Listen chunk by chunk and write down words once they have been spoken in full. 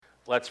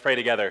Let's pray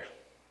together.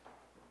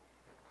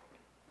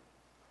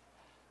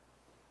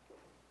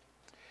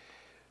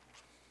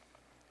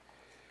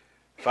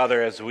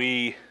 Father, as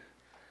we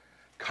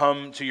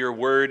come to your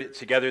word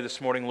together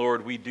this morning,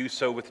 Lord, we do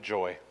so with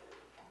joy.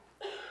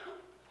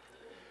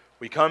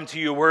 We come to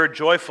your word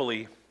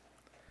joyfully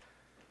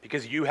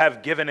because you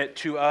have given it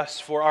to us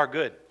for our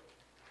good.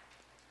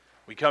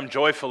 We come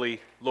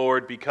joyfully,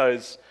 Lord,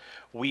 because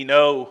we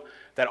know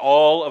that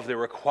all of the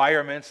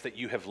requirements that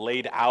you have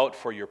laid out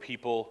for your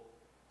people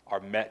are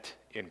met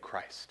in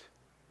Christ.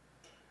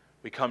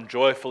 We come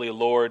joyfully,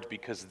 Lord,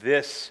 because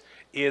this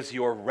is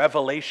your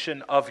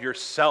revelation of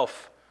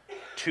yourself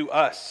to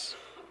us,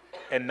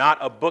 and not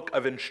a book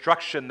of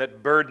instruction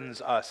that burdens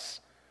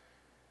us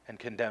and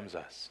condemns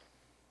us.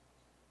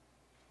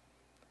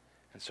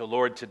 And so,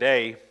 Lord,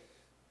 today,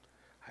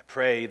 I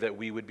pray that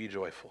we would be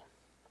joyful.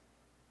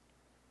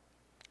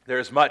 There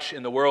is much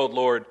in the world,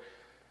 Lord,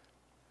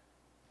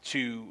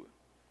 to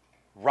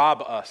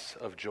rob us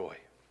of joy.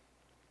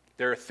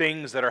 There are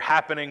things that are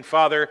happening,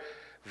 Father,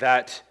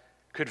 that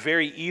could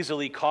very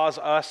easily cause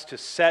us to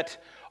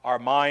set our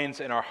minds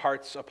and our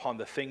hearts upon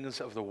the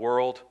things of the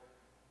world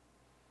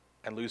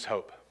and lose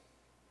hope.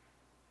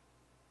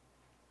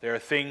 There are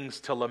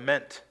things to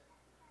lament.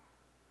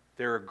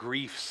 There are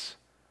griefs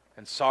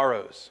and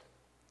sorrows.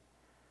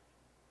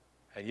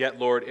 And yet,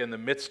 Lord, in the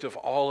midst of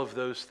all of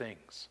those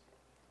things,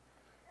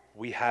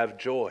 we have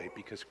joy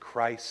because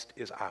Christ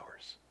is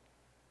ours.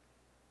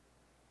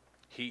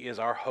 He is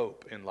our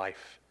hope in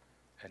life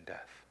and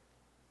death.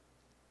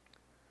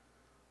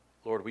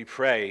 Lord, we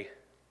pray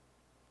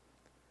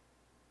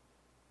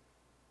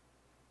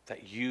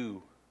that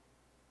you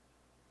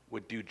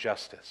would do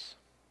justice.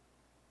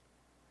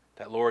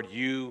 That, Lord,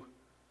 you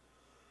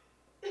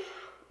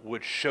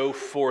would show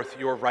forth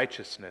your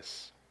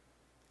righteousness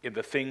in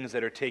the things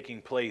that are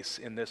taking place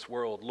in this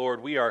world.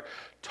 Lord, we are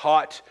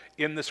taught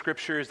in the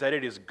Scriptures that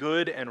it is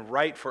good and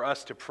right for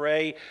us to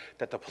pray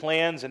that the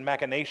plans and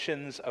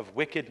machinations of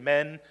wicked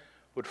men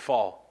would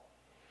fall.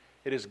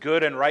 It is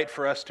good and right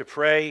for us to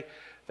pray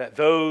that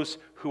those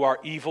who are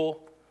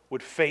evil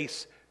would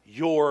face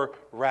your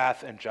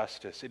wrath and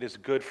justice. It is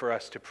good for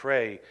us to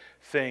pray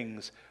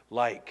things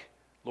like,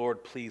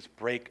 Lord, please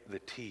break the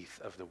teeth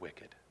of the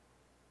wicked.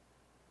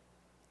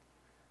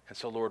 And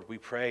so, Lord, we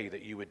pray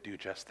that you would do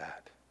just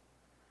that.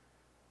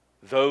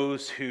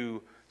 Those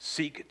who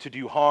seek to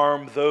do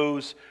harm,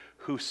 those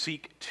who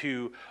seek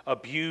to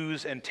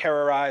abuse and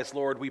terrorize,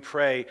 Lord, we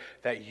pray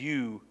that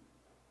you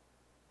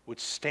would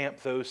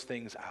stamp those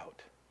things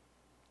out.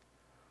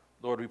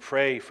 Lord, we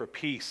pray for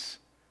peace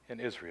in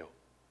Israel.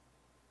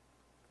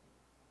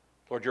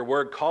 Lord, your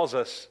word calls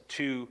us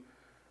to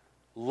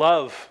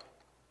love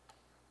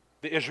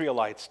the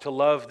Israelites, to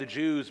love the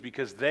Jews,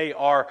 because they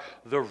are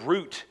the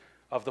root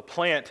of the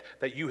plant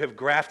that you have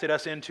grafted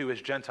us into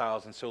as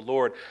Gentiles. And so,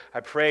 Lord, I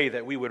pray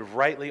that we would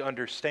rightly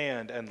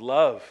understand and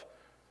love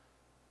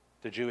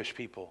the Jewish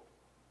people.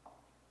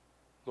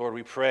 Lord,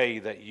 we pray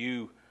that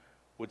you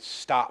would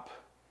stop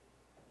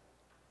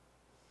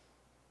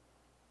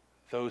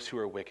those who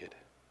are wicked.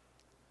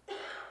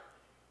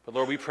 But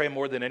Lord, we pray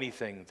more than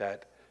anything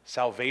that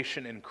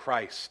salvation in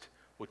Christ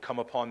would come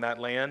upon that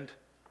land,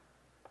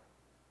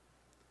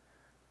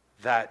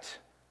 that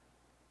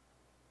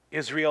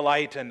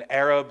Israelite and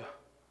Arab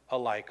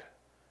alike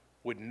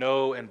would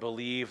know and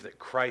believe that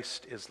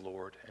Christ is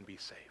Lord and be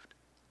saved.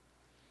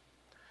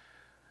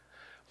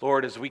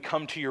 Lord, as we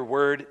come to your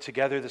word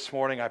together this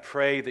morning, I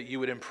pray that you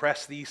would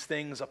impress these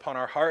things upon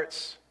our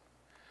hearts,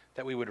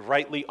 that we would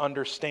rightly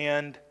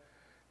understand,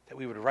 that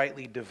we would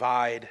rightly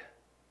divide,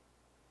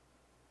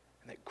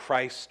 and that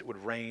Christ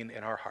would reign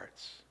in our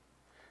hearts.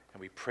 And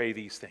we pray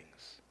these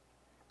things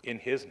in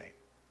his name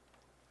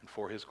and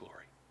for his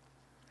glory.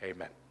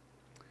 Amen.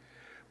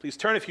 Please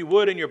turn, if you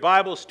would, in your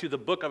Bibles to the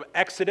book of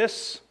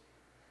Exodus.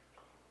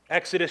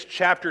 Exodus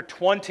chapter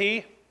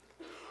 20.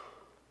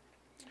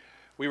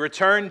 We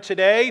return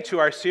today to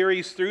our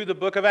series through the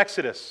book of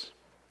Exodus.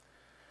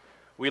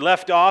 We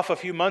left off a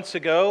few months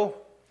ago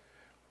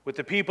with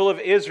the people of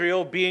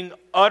Israel being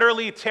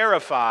utterly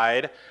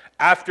terrified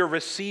after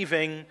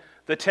receiving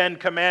the Ten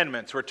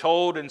Commandments. We're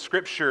told in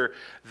Scripture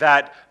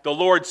that the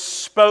Lord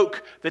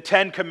spoke the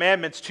Ten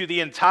Commandments to the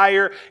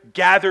entire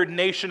gathered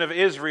nation of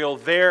Israel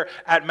there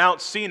at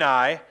Mount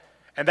Sinai,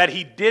 and that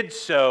he did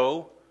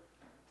so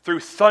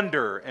through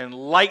thunder and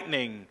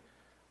lightning.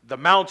 The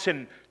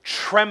mountain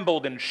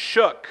trembled and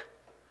shook.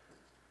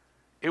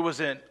 It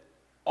was an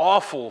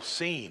awful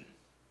scene.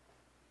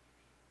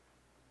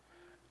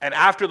 And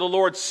after the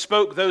Lord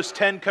spoke those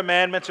 10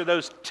 commandments, or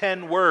those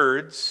 10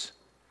 words,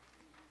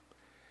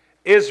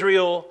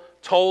 Israel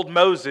told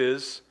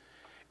Moses,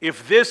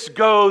 if this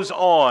goes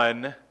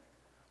on,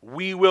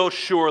 we will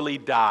surely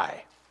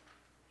die.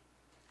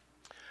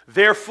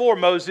 Therefore,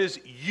 Moses,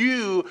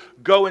 you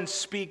go and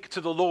speak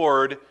to the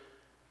Lord,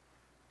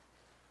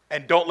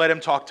 and don't let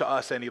him talk to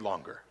us any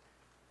longer,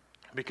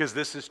 because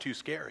this is too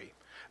scary.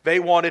 They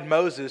wanted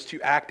Moses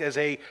to act as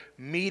a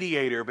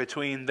mediator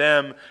between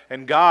them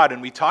and God.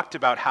 And we talked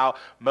about how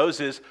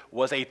Moses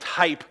was a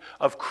type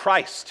of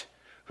Christ,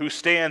 who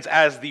stands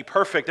as the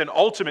perfect and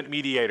ultimate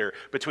mediator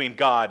between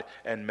God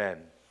and men.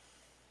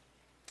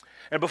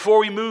 And before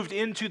we moved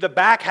into the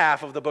back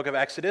half of the book of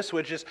Exodus,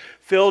 which is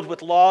filled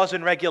with laws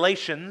and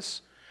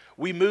regulations,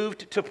 we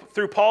moved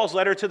through Paul's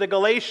letter to the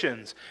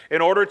Galatians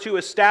in order to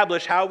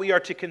establish how we are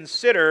to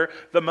consider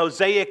the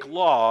Mosaic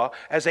Law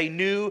as a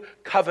new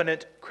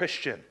covenant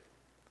Christian.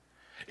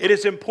 It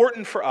is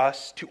important for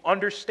us to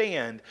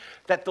understand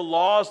that the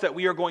laws that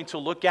we are going to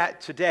look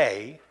at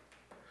today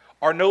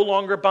are no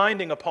longer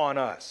binding upon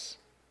us.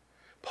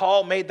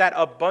 Paul made that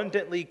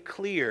abundantly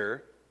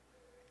clear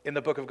in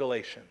the book of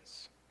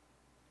Galatians.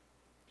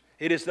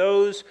 It is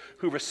those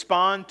who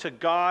respond to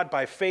God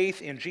by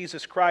faith in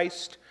Jesus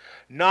Christ,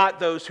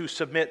 not those who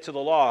submit to the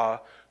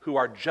law, who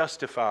are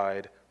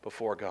justified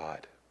before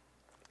God.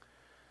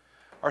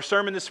 Our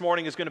sermon this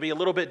morning is going to be a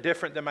little bit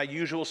different than my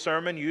usual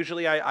sermon.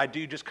 Usually I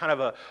do just kind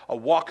of a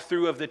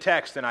walkthrough of the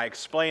text, and I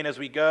explain as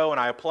we go and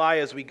I apply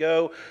as we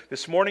go.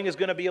 This morning is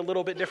going to be a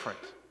little bit different.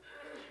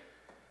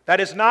 That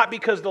is not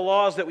because the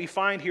laws that we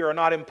find here are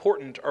not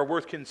important or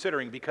worth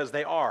considering, because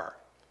they are.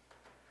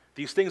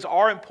 These things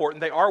are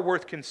important, they are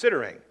worth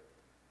considering.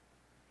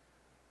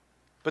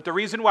 But the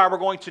reason why we're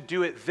going to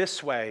do it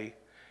this way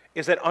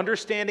is that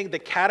understanding the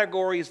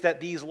categories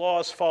that these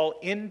laws fall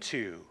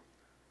into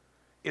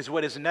is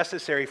what is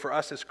necessary for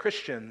us as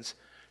Christians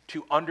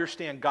to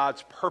understand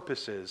God's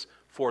purposes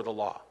for the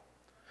law.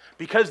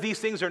 Because these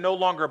things are no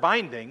longer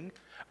binding,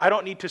 I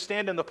don't need to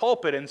stand in the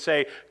pulpit and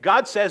say,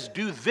 God says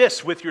do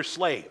this with your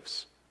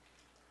slaves,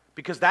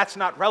 because that's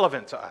not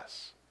relevant to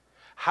us.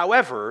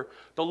 However,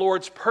 the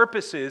Lord's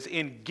purposes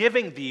in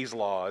giving these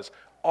laws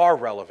are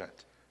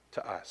relevant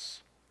to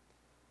us.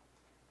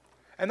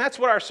 And that's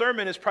what our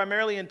sermon is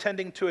primarily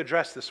intending to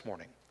address this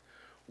morning.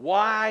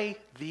 Why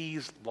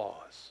these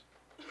laws?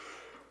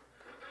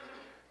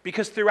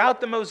 Because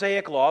throughout the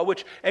Mosaic Law,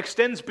 which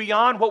extends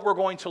beyond what we're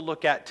going to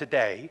look at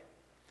today,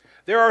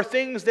 there are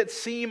things that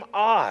seem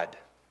odd,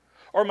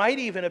 or might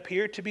even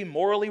appear to be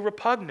morally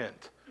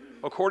repugnant,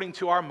 according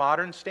to our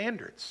modern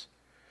standards.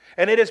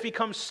 And it has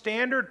become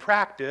standard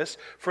practice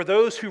for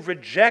those who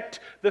reject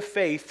the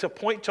faith to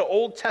point to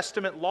Old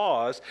Testament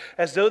laws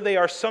as though they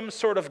are some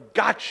sort of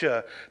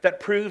gotcha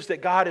that proves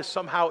that God is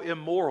somehow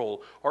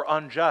immoral or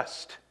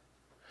unjust.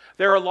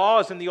 There are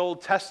laws in the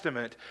Old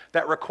Testament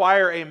that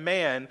require a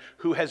man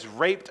who has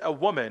raped a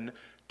woman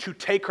to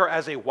take her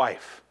as a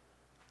wife.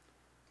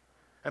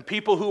 And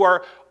people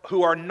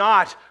who are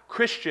not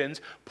Christians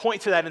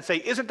point to that and say,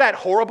 isn't that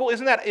horrible?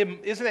 Isn't that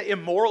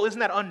immoral? Isn't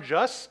that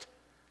unjust?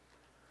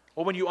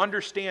 Well, when you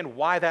understand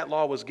why that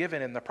law was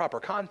given in the proper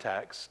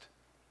context,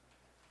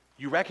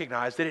 you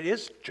recognize that it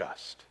is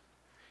just.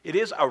 It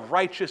is a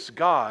righteous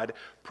God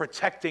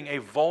protecting a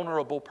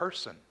vulnerable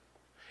person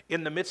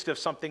in the midst of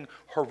something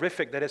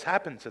horrific that has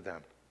happened to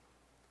them.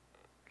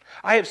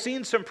 I have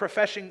seen some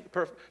professing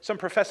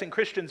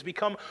Christians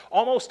become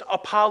almost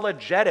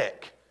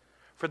apologetic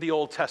for the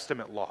Old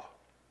Testament law.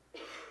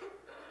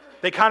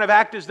 They kind of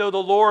act as though the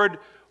Lord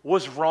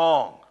was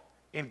wrong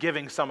in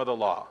giving some of the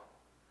law.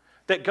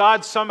 That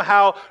God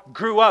somehow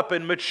grew up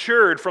and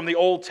matured from the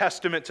Old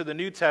Testament to the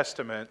New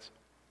Testament,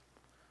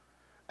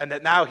 and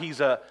that now He's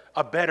a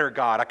better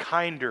God, a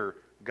kinder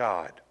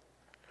God.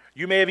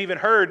 You may have even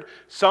heard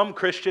some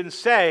Christians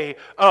say,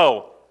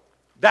 oh,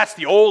 that's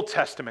the Old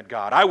Testament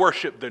God. I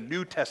worship the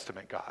New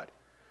Testament God.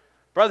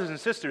 Brothers and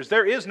sisters,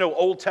 there is no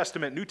Old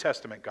Testament, New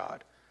Testament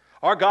God.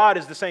 Our God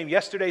is the same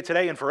yesterday,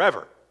 today, and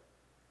forever.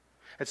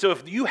 And so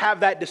if you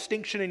have that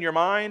distinction in your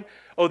mind,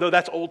 although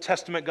that's Old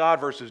Testament God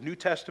versus New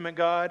Testament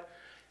God,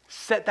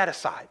 set that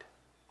aside.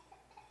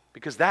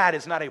 Because that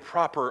is not a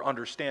proper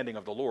understanding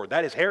of the Lord.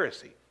 That is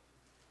heresy.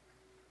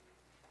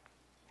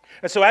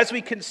 And so as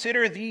we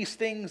consider these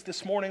things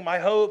this morning, my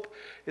hope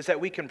is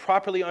that we can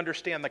properly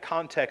understand the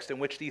context in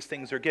which these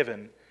things are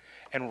given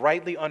and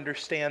rightly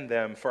understand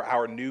them for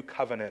our new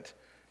covenant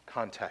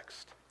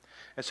context.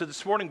 And so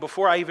this morning,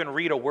 before I even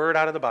read a word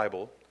out of the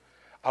Bible,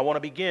 I want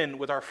to begin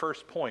with our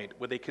first point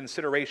with a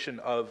consideration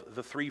of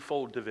the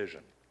threefold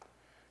division.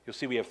 You'll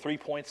see we have 3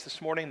 points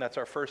this morning. That's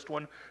our first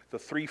one, the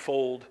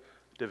threefold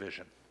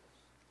division.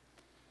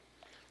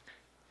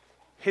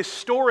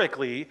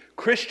 Historically,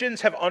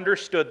 Christians have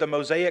understood the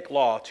Mosaic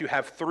Law to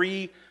have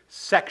 3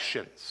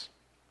 sections.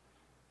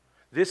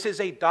 This is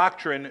a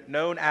doctrine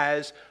known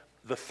as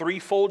the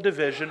threefold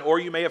division, or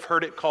you may have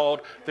heard it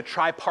called the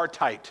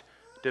tripartite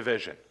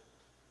division.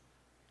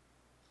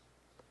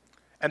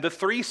 And the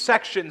 3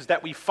 sections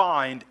that we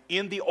find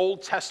in the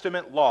Old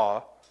Testament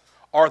law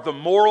are the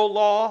moral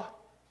law,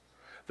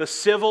 the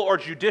civil or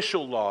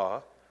judicial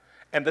law,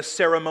 and the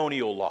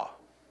ceremonial law.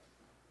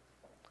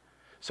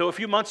 So a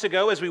few months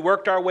ago, as we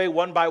worked our way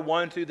one by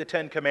one through the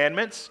 10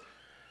 Commandments,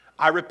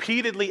 I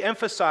repeatedly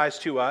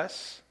emphasized to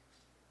us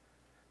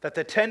that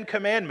the 10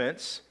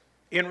 Commandments,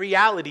 in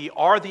reality,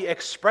 are the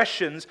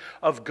expressions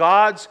of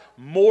God's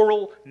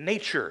moral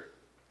nature.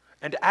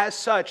 And as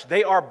such,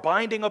 they are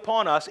binding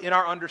upon us in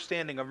our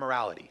understanding of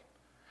morality.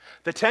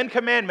 The 10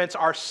 Commandments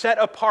are set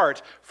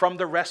apart from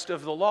the rest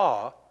of the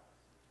law,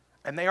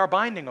 and they are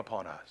binding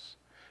upon us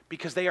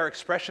because they are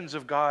expressions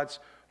of God's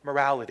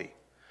morality.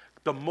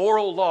 The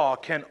moral law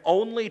can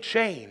only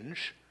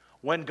change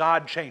when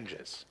God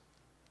changes.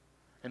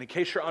 And in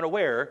case you're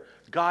unaware,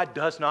 God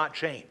does not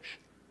change.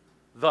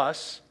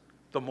 Thus,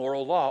 the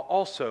moral law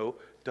also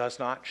does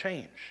not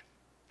change.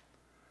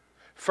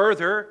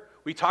 Further,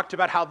 we talked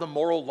about how the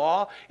moral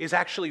law is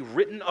actually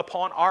written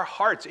upon our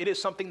hearts. It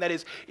is something that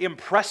is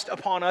impressed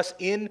upon us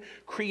in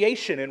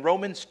creation. In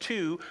Romans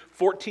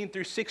 2:14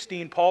 through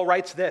 16, Paul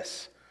writes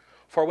this: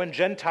 "For when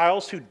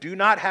Gentiles who do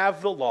not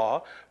have the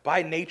law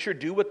by nature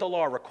do what the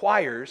law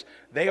requires,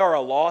 they are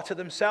a law to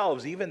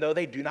themselves, even though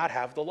they do not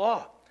have the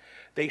law.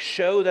 They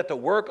show that the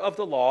work of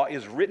the law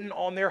is written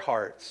on their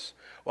hearts,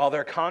 while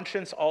their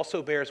conscience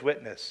also bears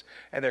witness,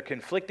 and their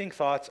conflicting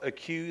thoughts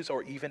accuse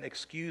or even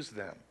excuse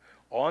them.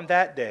 On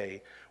that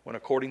day, when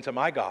according to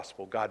my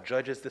gospel, God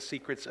judges the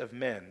secrets of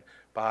men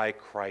by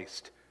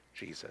Christ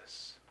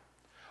Jesus."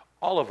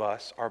 All of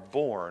us are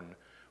born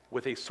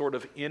with a sort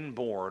of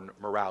inborn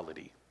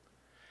morality.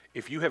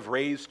 If you have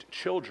raised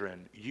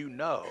children, you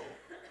know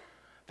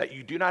that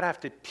you do not have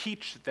to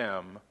teach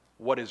them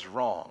what is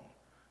wrong.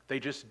 They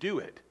just do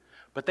it.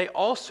 But they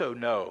also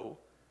know,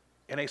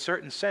 in a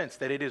certain sense,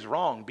 that it is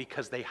wrong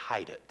because they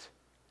hide it.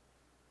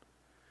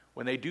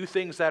 When they do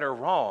things that are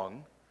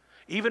wrong,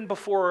 even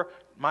before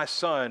my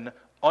son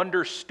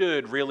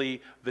understood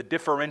really the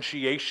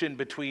differentiation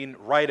between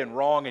right and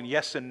wrong and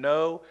yes and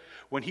no,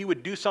 when he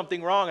would do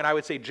something wrong and I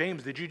would say,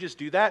 "James, did you just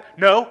do that?"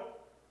 "No."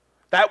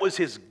 That was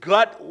his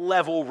gut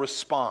level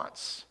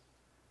response,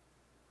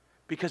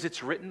 because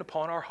it's written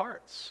upon our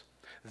hearts.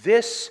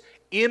 This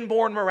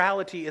inborn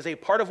morality is a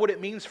part of what it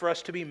means for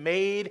us to be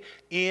made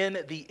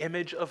in the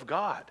image of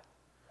God.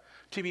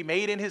 To be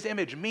made in his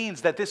image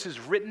means that this is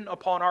written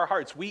upon our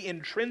hearts. We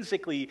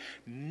intrinsically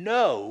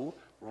know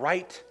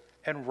right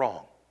and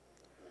wrong.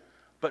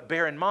 But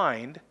bear in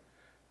mind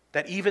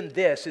that even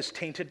this is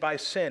tainted by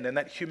sin, and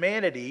that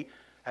humanity,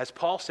 as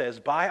Paul says,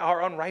 by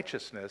our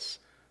unrighteousness,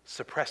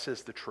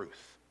 suppresses the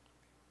truth.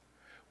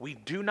 We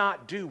do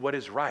not do what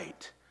is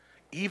right,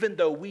 even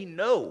though we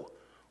know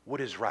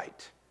what is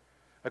right.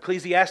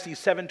 Ecclesiastes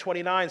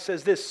 7:29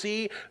 says this: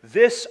 "See,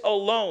 this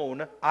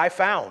alone I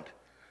found,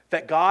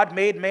 that God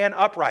made man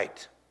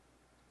upright,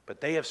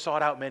 but they have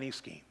sought out many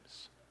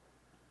schemes."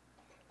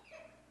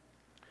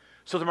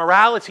 So the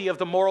morality of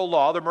the moral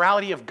law, the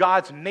morality of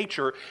God's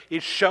nature,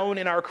 is shown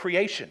in our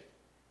creation.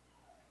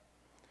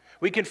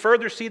 We can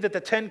further see that the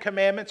 10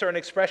 Commandments are an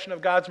expression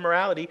of God's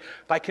morality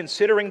by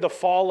considering the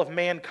fall of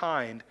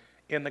mankind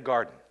in the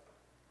garden.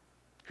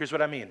 Here's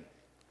what I mean.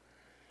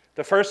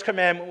 The first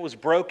commandment was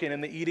broken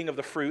in the eating of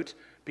the fruit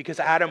because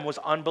Adam was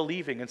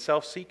unbelieving and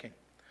self-seeking.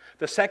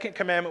 The second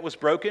commandment was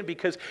broken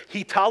because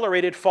he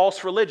tolerated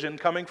false religion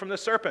coming from the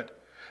serpent.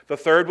 The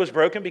third was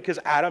broken because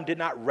Adam did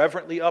not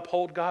reverently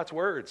uphold God's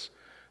words.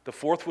 The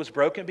fourth was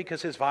broken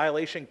because his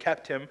violation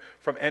kept him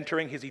from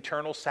entering his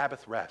eternal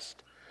Sabbath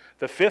rest.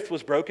 The fifth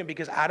was broken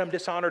because Adam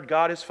dishonored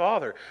God his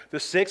father. The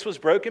sixth was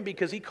broken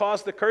because he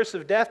caused the curse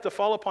of death to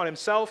fall upon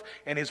himself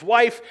and his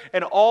wife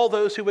and all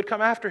those who would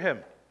come after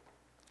him.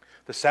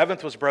 The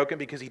seventh was broken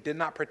because he did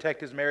not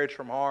protect his marriage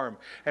from harm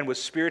and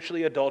was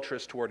spiritually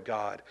adulterous toward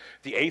God.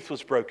 The eighth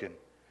was broken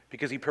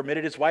because he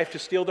permitted his wife to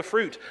steal the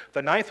fruit.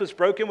 The ninth was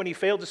broken when he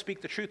failed to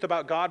speak the truth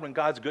about God when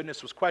God's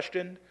goodness was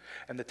questioned.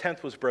 And the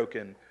 10th was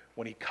broken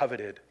when he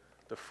coveted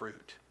the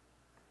fruit.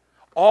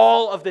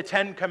 All of the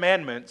 10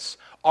 Commandments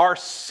are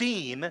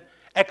seen,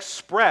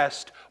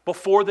 expressed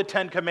before the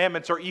 10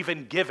 Commandments are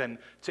even given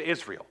to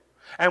Israel.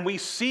 And we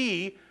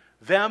see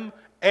them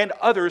and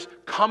others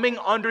coming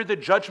under the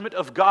judgment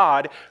of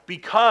God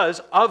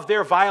because of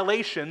their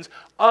violations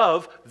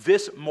of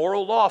this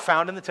moral law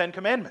found in the 10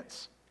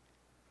 Commandments.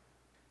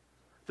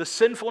 The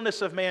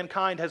sinfulness of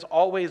mankind has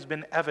always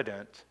been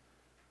evident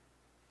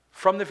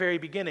from the very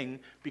beginning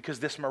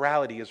because this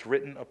morality is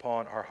written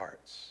upon our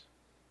hearts.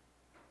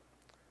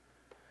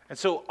 And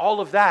so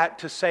all of that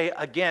to say,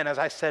 again, as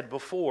I said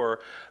before,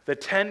 the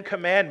 10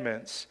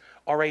 Commandments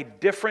are a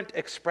different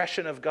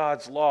expression of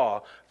God's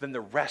law than the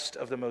rest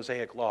of the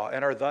Mosaic Law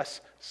and are thus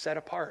set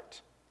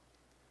apart.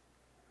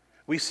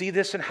 We see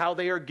this in how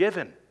they are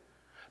given.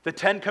 The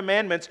 10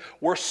 Commandments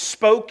were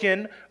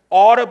spoken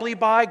audibly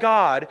by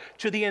God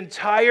to the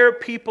entire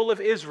people of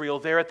Israel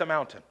there at the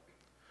mountain,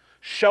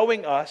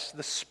 showing us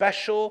the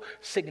special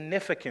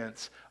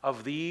significance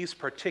of these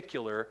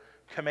particular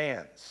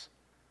commands.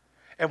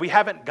 And we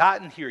haven't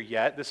gotten here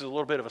yet. This is a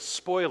little bit of a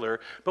spoiler,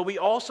 but we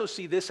also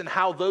see this in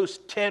how those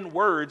 10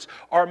 words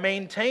are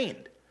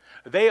maintained.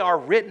 They are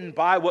written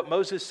by what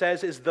Moses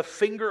says is the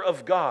finger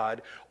of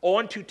God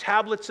onto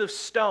tablets of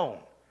stone.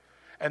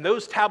 And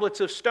those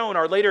tablets of stone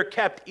are later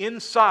kept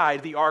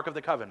inside the Ark of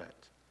the Covenant,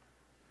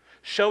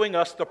 showing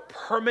us the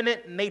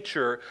permanent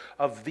nature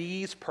of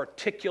these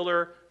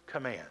particular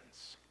commands.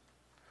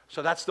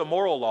 So that's the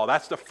moral law.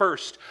 That's the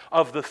first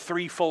of the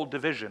threefold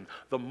division,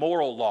 the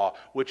moral law,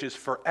 which is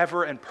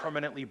forever and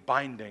permanently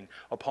binding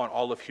upon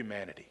all of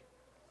humanity.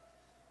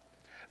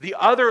 The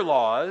other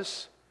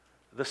laws,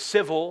 the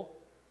civil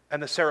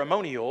and the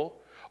ceremonial,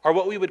 are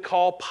what we would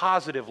call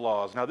positive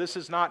laws. Now, this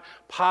is not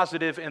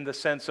positive in the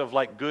sense of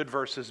like good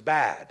versus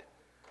bad,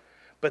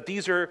 but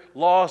these are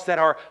laws that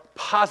are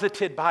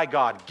posited by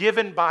God,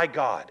 given by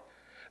God.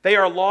 They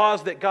are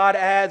laws that God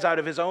adds out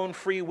of his own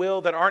free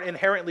will that aren't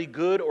inherently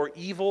good or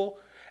evil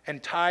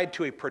and tied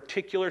to a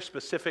particular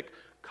specific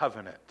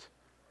covenant.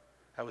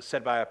 That was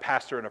said by a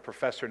pastor and a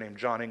professor named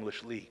John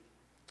English Lee.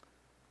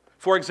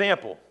 For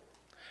example,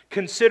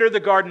 consider the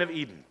Garden of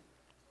Eden.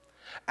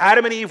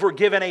 Adam and Eve were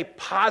given a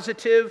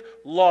positive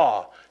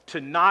law to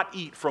not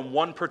eat from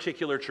one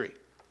particular tree.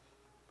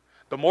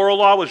 The moral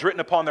law was written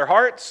upon their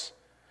hearts,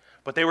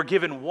 but they were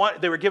given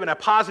a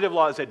positive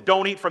law that said,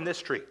 don't eat from this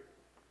tree.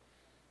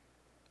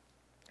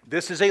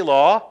 This is a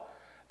law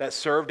that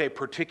served a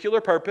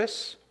particular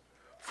purpose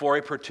for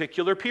a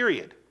particular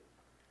period.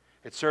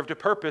 It served a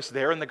purpose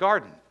there in the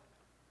garden.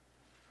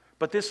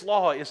 But this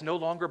law is no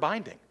longer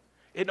binding.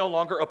 It no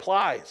longer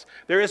applies.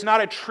 There is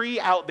not a tree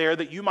out there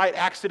that you might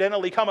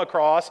accidentally come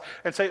across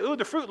and say, ooh,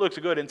 the fruit looks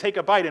good, and take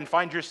a bite and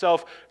find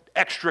yourself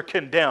extra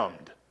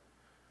condemned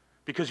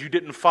because you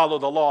didn't follow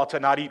the law to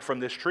not eat from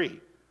this tree.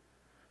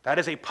 That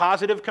is a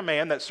positive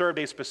command that served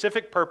a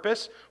specific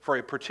purpose for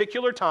a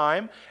particular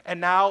time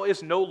and now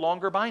is no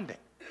longer binding.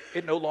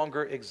 It no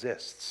longer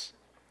exists.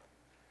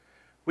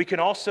 We can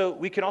also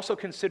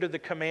consider the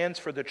commands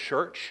for the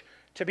church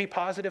to be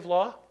positive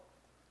law.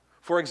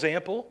 For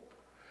example,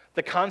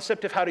 the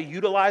concept of how to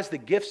utilize the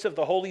gifts of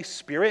the Holy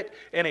Spirit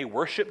in a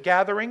worship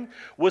gathering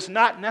was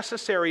not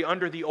necessary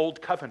under the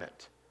Old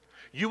Covenant.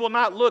 You will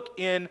not look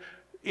in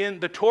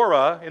the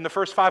Torah, in the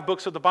first 5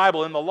 books of the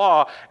Bible, in the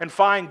law, and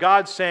find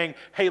God saying,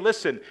 hey,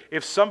 listen,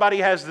 if somebody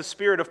has the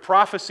spirit of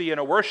prophecy in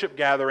a worship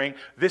gathering,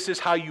 this is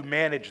how you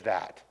manage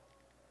that.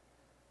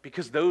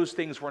 Because those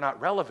things were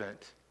not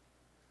relevant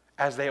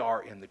as they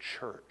are in the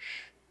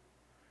church.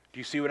 Do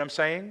you see what I'm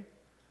saying?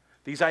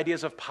 These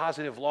ideas of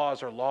positive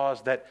laws are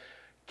laws that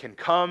can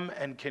come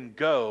and can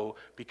go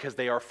because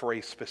they are for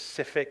a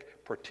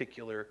specific,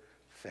 particular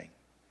thing.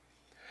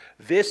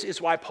 This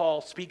is why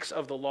Paul speaks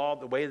of the law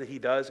the way that he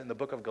does in the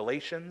book of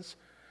Galatians,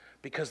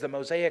 because the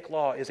Mosaic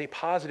Law is a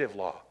positive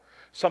law,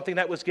 something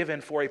that was given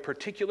for a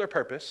particular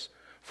purpose,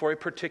 for a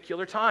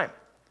particular time.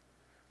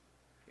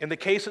 In the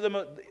case of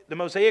the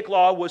Mosaic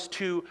Law was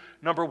to,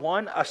 number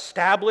one,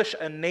 establish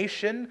a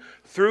nation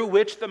through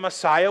which the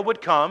Messiah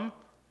would come.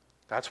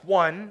 That's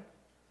one.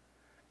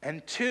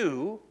 And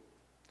two,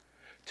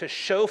 to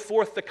show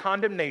forth the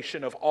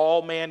condemnation of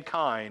all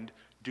mankind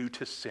due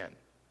to sin.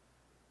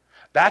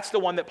 That's the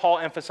one that Paul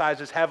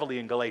emphasizes heavily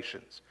in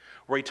Galatians,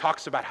 where he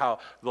talks about how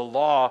the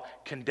law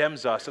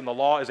condemns us and the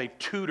law is a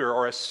tutor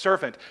or a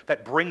servant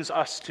that brings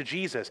us to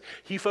Jesus.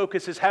 He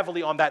focuses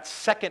heavily on that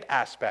second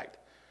aspect.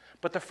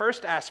 But the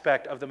first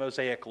aspect of the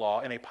Mosaic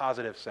Law, in a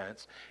positive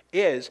sense,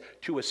 is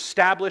to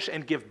establish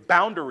and give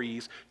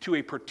boundaries to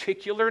a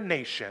particular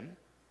nation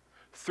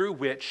through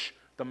which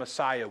the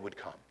Messiah would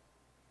come.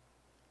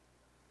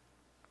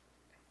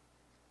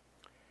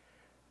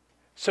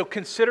 So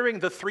considering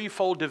the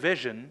threefold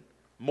division,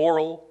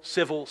 moral,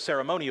 civil,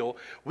 ceremonial,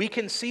 we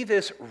can see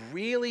this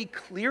really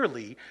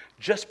clearly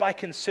just by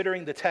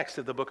considering the text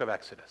of the book of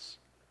Exodus.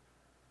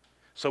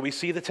 So we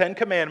see the 10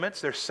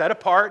 Commandments. They're set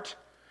apart,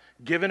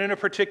 given in a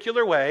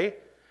particular way.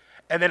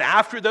 And then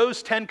after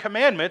those 10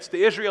 Commandments,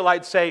 the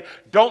Israelites say,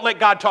 don't let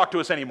God talk to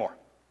us anymore.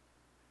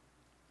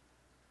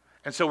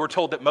 And so we're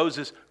told that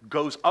Moses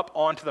goes up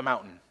onto the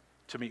mountain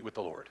to meet with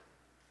the Lord.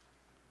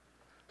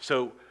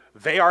 So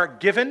they are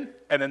given,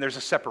 and then there's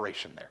a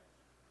separation there.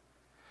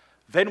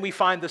 Then we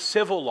find the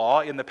civil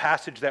law in the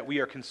passage that we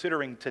are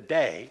considering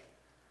today.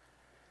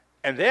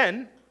 And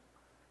then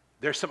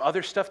there's some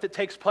other stuff that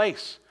takes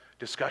place.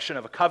 Discussion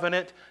of a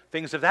covenant,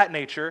 things of that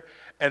nature.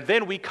 And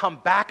then we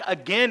come back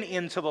again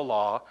into the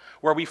law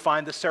where we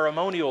find the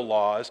ceremonial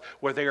laws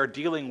where they are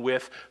dealing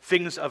with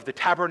things of the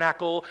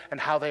tabernacle and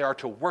how they are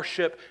to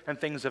worship and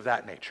things of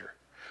that nature.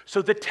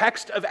 So the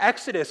text of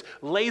Exodus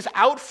lays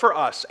out for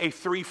us a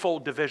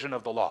threefold division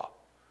of the law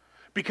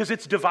because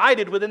it's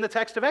divided within the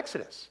text of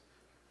Exodus.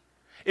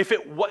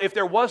 If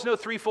there was no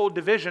threefold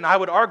division, I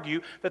would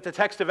argue that the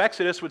text of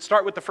Exodus would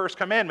start with the first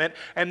commandment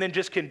and then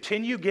just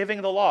continue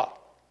giving the law.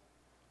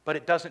 But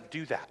it doesn't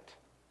do that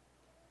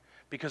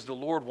because the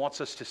Lord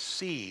wants us to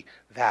see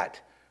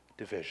that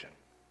division.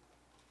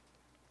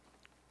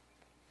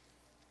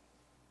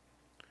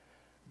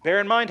 Bear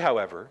in mind,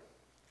 however,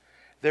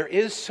 there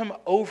is some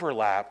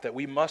overlap that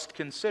we must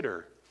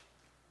consider.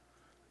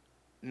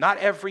 Not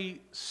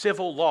every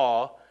civil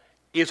law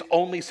is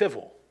only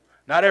civil.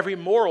 Not every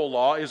moral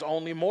law is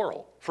only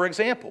moral. For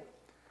example,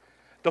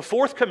 the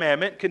fourth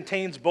commandment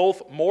contains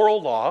both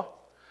moral law,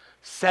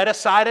 set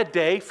aside a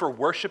day for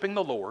worshiping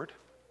the Lord,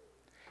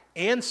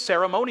 and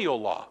ceremonial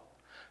law,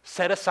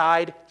 set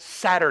aside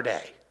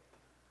Saturday.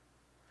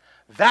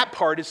 That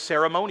part is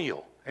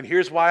ceremonial, and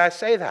here's why I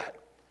say that.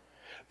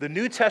 The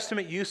New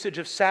Testament usage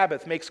of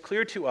Sabbath makes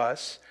clear to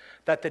us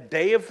that the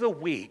day of the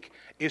week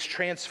is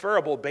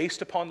transferable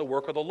based upon the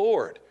work of the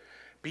Lord,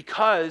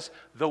 Because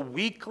the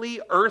weekly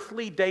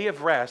earthly day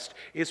of rest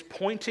is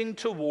pointing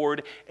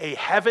toward a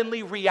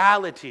heavenly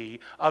reality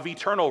of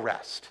eternal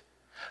rest.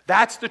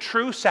 That's the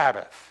true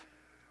Sabbath.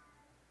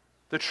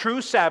 The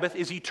true Sabbath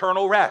is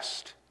eternal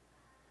rest.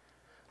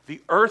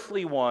 The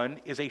earthly one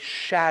is a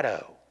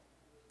shadow.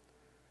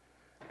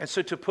 And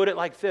so to put it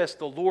like this,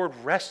 the Lord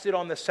rested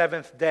on the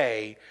seventh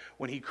day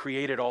when he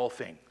created all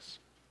things.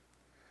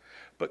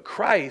 But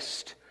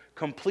Christ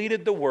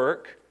completed the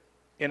work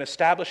in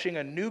establishing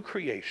a new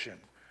creation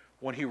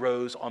when he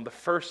rose on the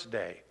first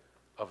day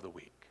of the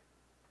week.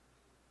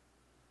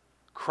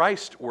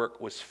 Christ's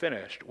work was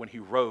finished when he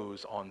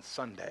rose on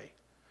Sunday.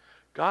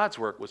 God's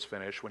work was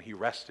finished when he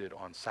rested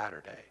on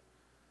Saturday.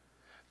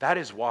 That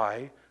is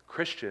why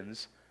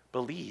Christians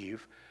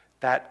believe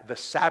that the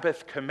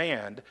Sabbath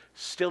command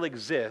still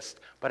exists,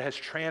 but has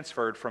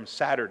transferred from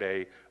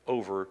Saturday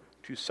over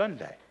to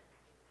Sunday.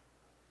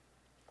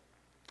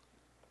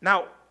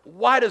 Now,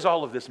 why does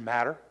all of this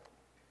matter?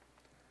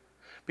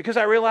 Because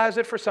I realize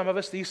that for some of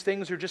us, these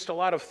things are just a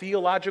lot of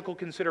theological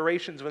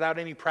considerations without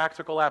any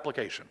practical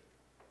application.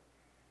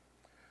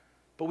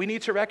 But we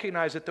need to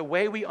recognize that the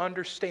way we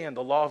understand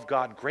the law of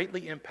God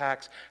greatly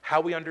impacts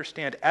how we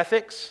understand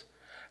ethics,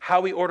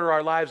 how we order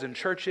our lives in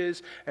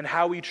churches, and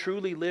how we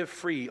truly live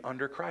free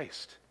under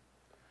Christ.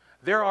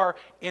 There are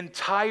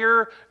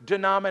entire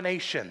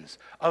denominations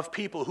of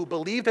people who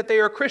believe that they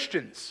are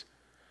Christians,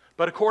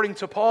 but according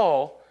to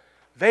Paul,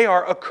 they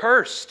are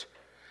accursed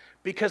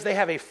because they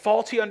have a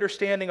faulty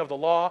understanding of the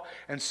law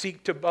and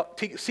seek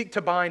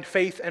to bind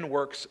faith and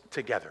works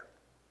together.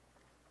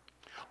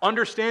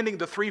 Understanding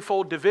the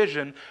threefold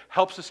division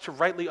helps us to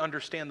rightly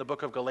understand the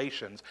book of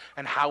Galatians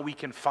and how we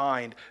can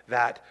find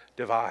that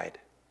divide.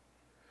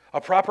 A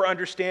proper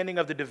understanding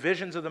of the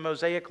divisions of the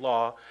Mosaic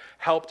Law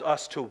helped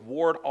us to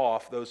ward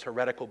off those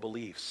heretical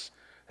beliefs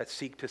that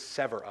seek to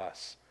sever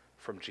us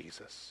from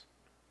Jesus.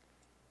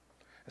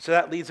 And so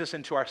that leads us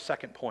into our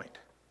second point,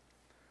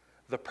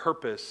 the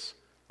purpose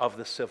of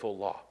the civil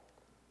law.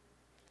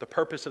 The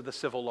purpose of the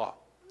civil law.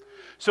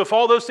 So if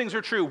all those things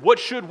are true, what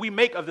should we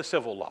make of the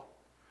civil law?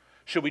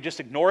 Should we just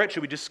ignore it?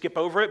 Should we just skip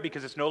over it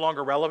because it's no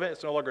longer relevant,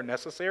 it's no longer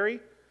necessary?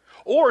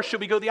 Or should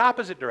we go the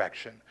opposite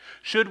direction?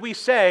 Should we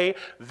say,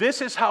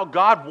 this is how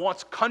God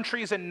wants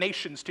countries and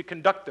nations to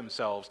conduct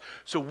themselves,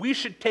 so we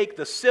should take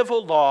the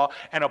civil law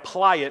and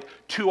apply it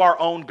to our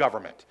own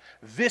government?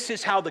 This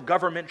is how the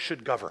government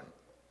should govern.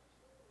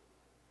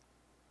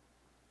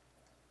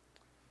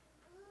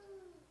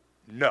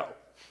 No.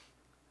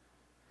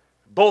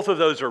 Both of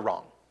those are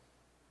wrong.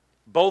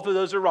 Both of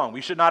those are wrong. We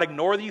should not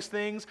ignore these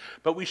things,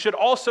 but we should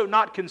also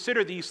not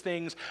consider these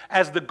things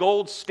as the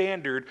gold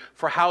standard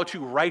for how to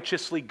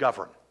righteously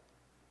govern.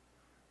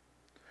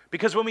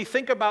 Because when we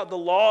think about the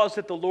laws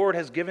that the Lord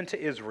has given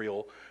to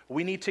Israel,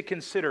 we need to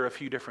consider a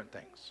few different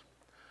things.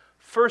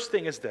 First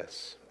thing is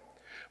this.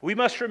 We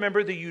must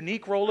remember the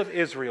unique role of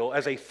Israel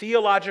as a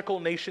theological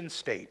nation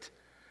state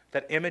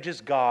that images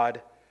God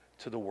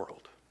to the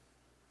world.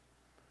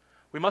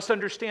 We must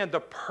understand the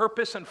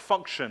purpose and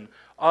function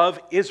of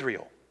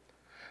Israel.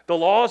 The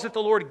laws that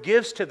the Lord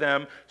gives to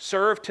them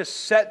serve to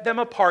set them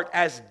apart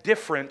as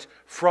different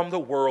from the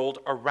world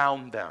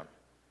around them.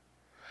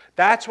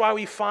 That's why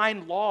we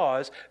find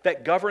laws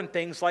that govern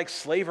things like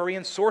slavery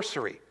and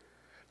sorcery,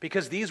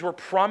 because these were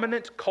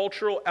prominent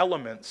cultural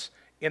elements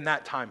in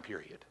that time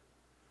period.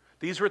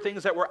 These were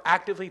things that were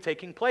actively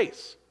taking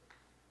place.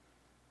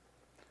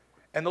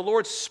 And the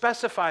Lord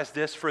specifies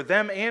this for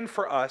them and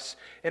for us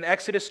in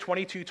Exodus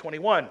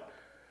 22:21.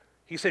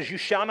 He says, "You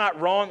shall not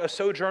wrong a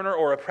sojourner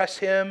or oppress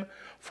him,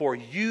 for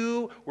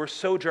you were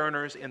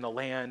sojourners in the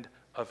land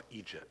of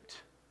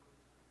Egypt."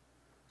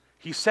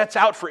 He sets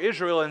out for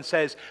Israel and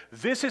says,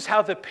 this is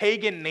how the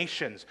pagan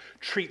nations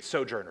treat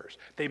sojourners.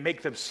 They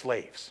make them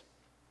slaves.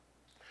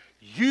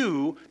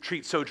 You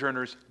treat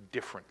sojourners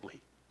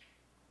differently.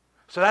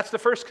 So that's the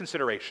first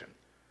consideration,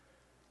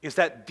 is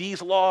that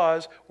these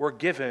laws were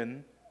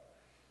given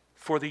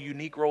for the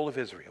unique role of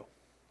Israel.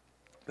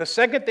 The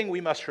second thing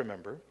we must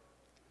remember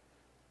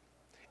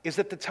is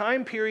that the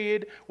time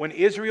period when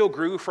Israel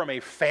grew from a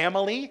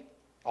family,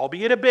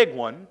 albeit a big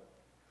one,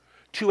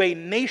 to a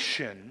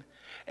nation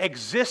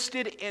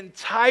existed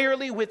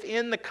entirely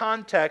within the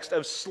context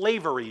of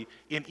slavery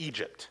in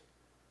Egypt.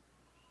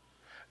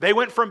 They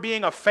went from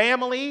being a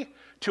family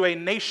to a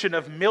nation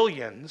of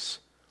millions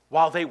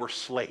while they were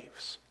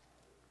slaves.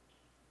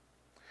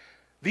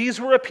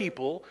 These were a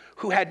people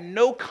who had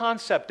no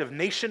concept of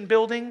nation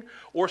building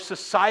or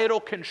societal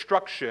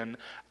construction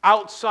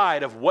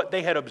outside of what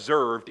they had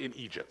observed in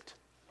Egypt.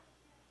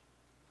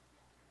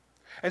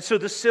 And so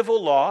the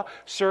civil law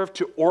served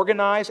to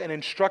organize and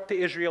instruct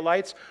the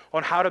Israelites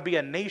on how to be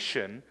a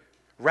nation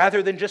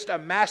rather than just a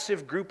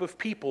massive group of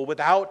people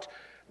without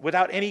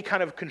any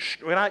kind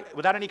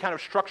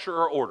of structure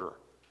or order.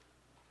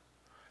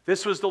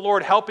 This was the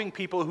Lord helping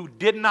people who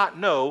did not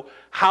know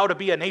how to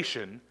be a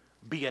nation,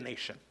 be a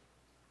nation.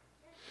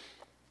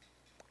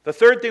 The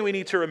third thing we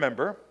need to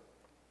remember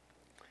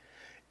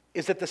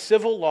is that the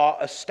civil law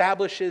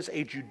establishes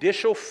a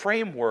judicial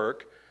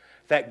framework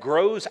that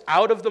grows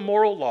out of the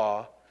moral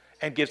law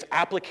and gives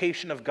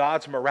application of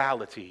God's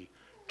morality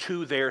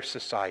to their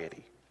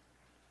society.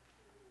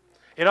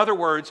 In other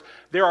words,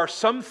 there are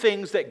some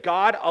things that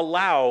God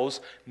allows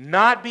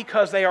not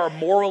because they are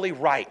morally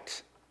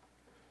right,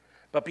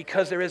 but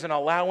because there is an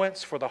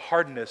allowance for the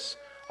hardness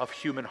of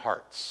human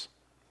hearts.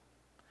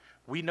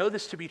 We know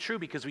this to be true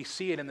because we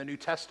see it in the New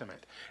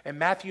Testament. In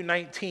Matthew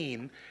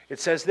 19, it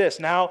says this,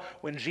 "Now,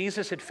 when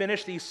Jesus had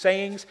finished these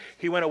sayings,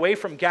 he went away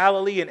from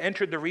Galilee and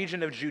entered the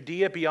region of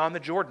Judea beyond the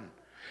Jordan.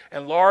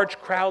 And large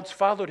crowds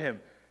followed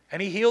him,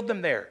 and he healed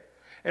them there.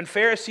 And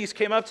Pharisees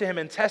came up to him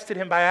and tested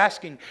him by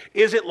asking,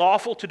 'Is it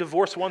lawful to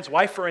divorce one's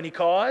wife for any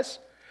cause?'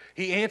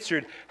 He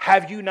answered,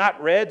 'Have you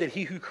not read that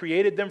he who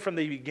created them from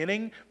the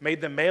beginning made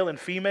them male and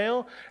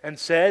female, and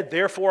said,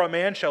 Therefore a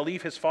man shall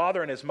leave his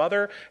father and his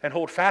mother and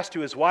hold fast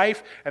to his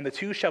wife, and the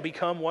two shall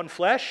become one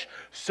flesh?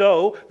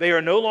 So they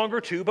are no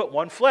longer two, but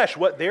one flesh.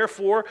 What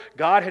therefore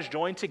God has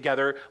joined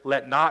together,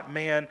 let not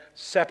man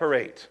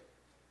separate.'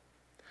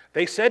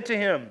 They said to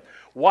him,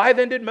 'Why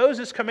then did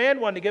Moses command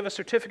one to give a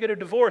certificate of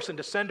divorce and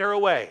to send her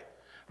away?'"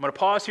 I'm going to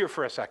pause here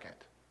for a second.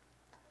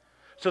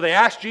 So they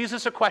asked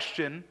Jesus a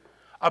question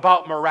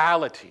about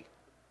morality.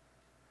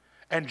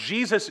 And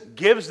Jesus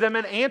gives them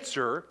an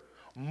answer,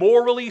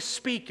 morally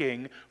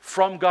speaking,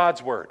 from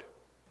God's word.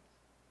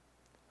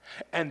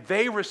 And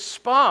they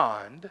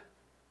respond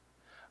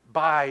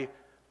by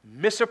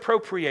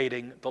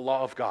misappropriating the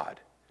law of God.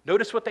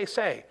 Notice what they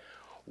say.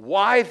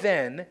 "Why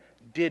then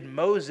did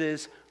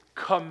Moses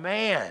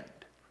command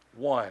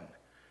one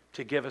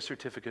to give a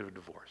certificate of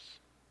divorce?"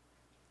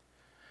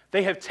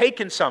 They have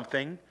taken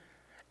something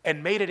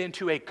and made it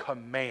into a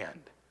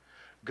command.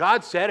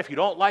 God said, if you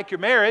don't like your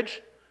marriage,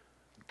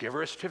 give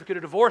her a certificate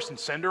of divorce and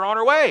send her on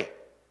her way.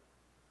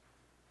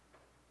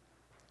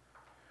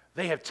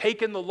 They have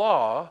taken the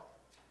law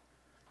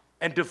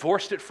and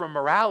divorced it from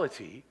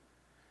morality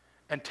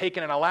and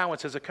taken an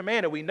allowance as a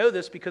command. And we know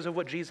this because of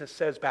what Jesus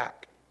says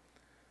back.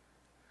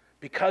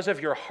 "Because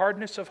of your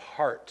hardness of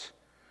heart,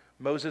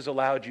 Moses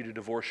allowed you to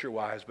divorce your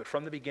wives, but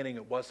from the beginning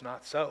it was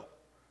not so.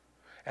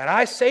 And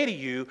I say to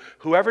you,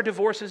 whoever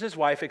divorces his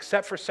wife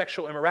except for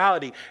sexual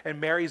immorality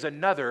and marries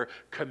another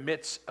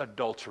commits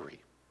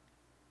adultery."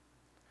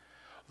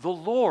 The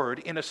Lord,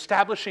 in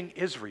establishing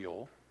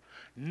Israel,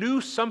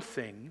 knew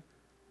something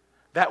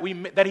that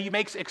he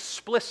makes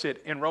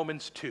explicit in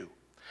Romans 2.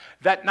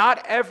 That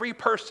not every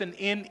person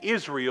in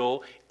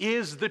Israel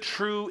is the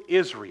true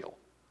Israel.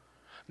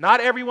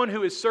 Not everyone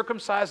who is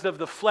circumcised of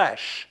the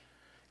flesh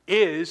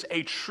is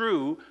a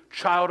true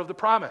child of the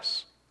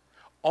promise.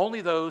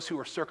 Only those who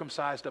are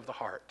circumcised of the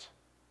heart.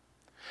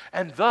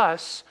 And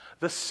thus,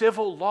 the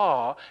civil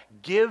law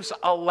gives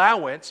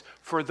allowance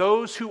for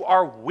those who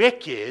are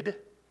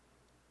wicked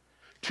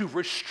to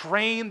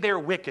restrain their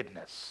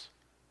wickedness.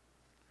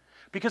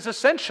 Because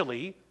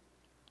essentially,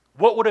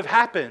 what would have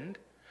happened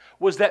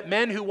was that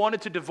men who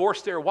wanted to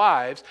divorce their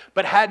wives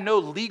but had no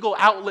legal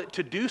outlet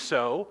to do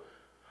so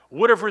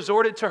would have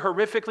resorted to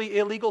horrifically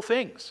illegal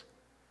things.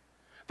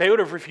 They would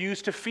have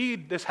refused to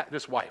feed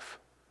this wife.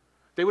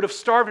 They would have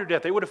starved her to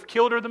death. They would have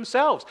killed her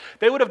themselves.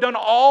 They would have done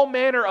all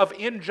manner of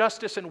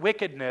injustice and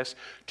wickedness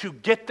to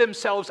get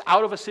themselves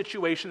out of a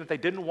situation that they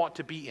didn't want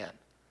to be in.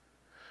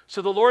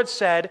 So the Lord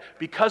said,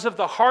 because of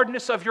the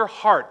hardness of your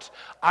heart,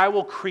 I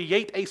will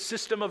create a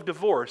system of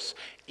divorce,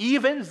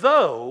 even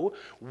though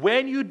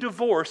when you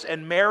divorce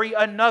and marry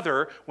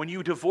another, when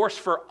you divorce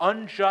for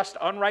unjust,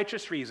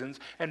 unrighteous reasons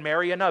and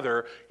marry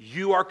another,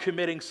 you are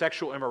committing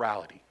sexual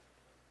immorality.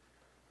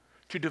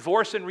 To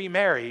divorce and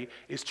remarry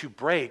is to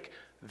break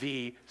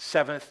the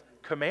seventh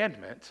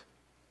commandment,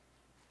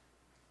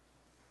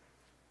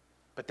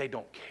 but they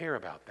don't care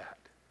about that.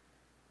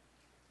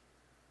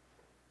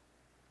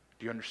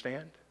 Do you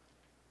understand?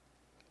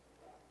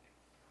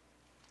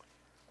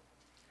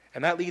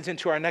 And that leads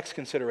into our next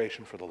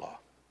consideration for the law.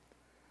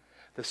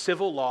 The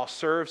civil law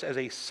serves as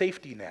a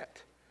safety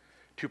net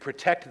to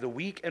protect the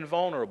weak and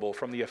vulnerable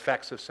from the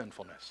effects of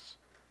sinfulness.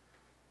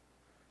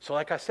 So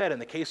like I said, in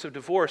the case of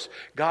divorce,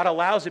 God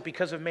allows it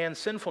because of man's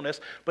sinfulness,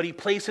 but he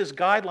places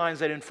guidelines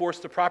that enforce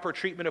the proper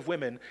treatment of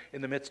women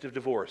in the midst of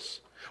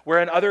divorce.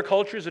 Where in other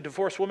cultures, a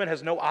divorced woman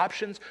has no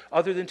options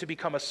other than to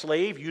become a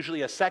slave,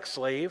 usually a sex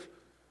slave,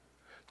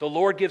 the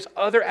Lord gives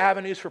other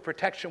avenues for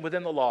protection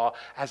within the law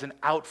as an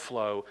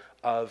outflow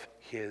of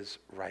his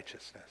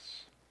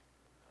righteousness.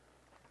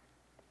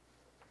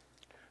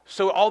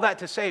 So all that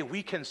to say,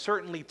 we can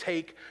certainly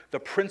take the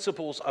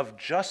principles of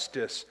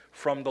justice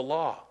from the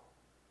law.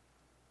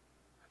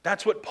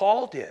 That's what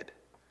Paul did.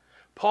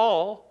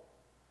 Paul,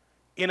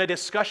 in a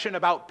discussion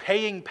about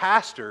paying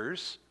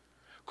pastors,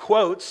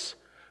 quotes,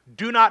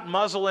 "Do not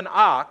muzzle an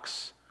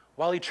ox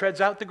while he treads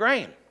out the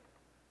grain."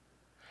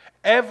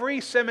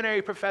 Every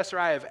seminary professor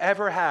I have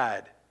ever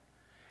had,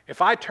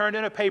 if I turned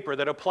in a paper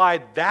that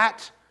applied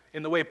that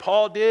in the way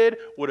Paul did,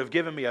 would have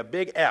given me a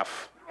big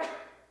F.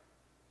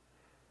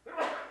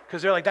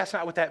 Because they're like, that's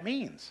not what that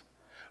means.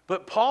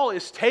 But Paul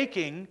is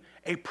taking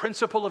a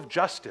principle of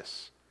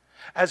justice.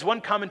 As one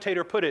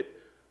commentator put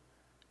it,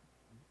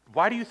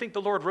 why do you think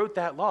the Lord wrote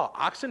that law?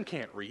 Oxen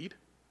can't read.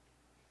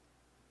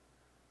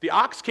 The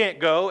ox can't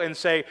go and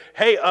say,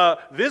 hey,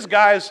 this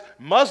guy's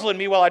muzzling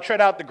me while I tread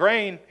out the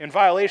grain in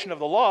violation of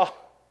the law.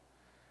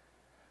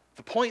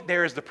 The point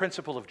there is the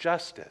principle of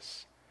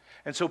justice.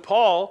 And so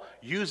Paul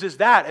uses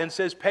that and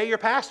says, pay your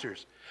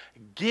pastors.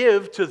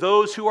 Give to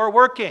those who are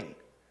working.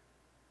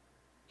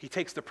 He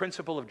takes the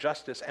principle of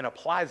justice and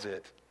applies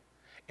it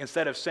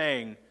instead of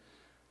saying,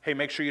 hey,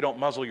 make sure you don't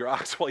muzzle your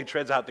ox while he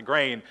treads out the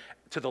grain,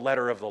 to the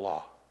letter of the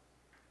law.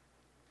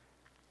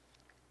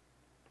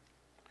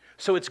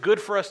 So it's good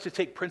for us to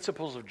take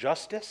principles of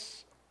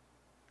justice,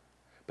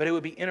 but it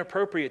would be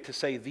inappropriate to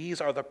say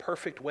these are the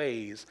perfect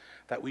ways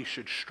that we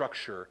should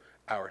structure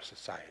our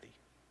society.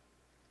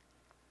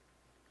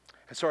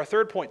 And so our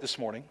third point this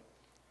morning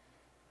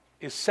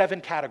is 7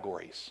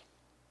 categories.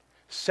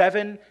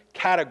 7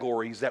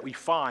 categories that we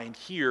find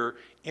here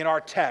in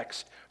our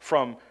text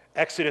from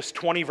Exodus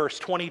 20, verse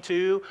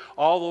 22,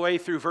 all the way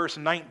through verse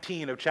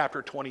 19 of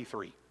chapter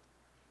 23.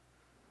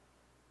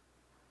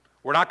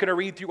 We're not going to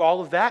read through all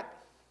of that.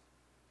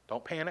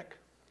 Don't panic.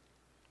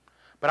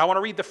 But I want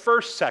to read the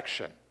first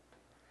section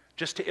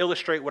just to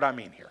illustrate what I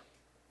mean here.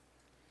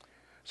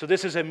 So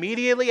this is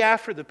immediately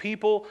after the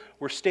people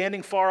were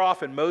standing far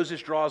off and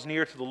Moses draws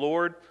near to the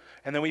Lord.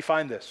 And then we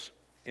find this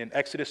in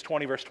Exodus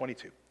 20, verse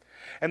 22.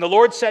 And the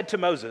Lord said to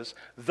Moses,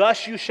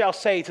 thus you shall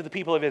say to the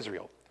people of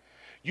Israel,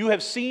 you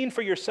have seen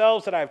for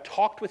yourselves that I have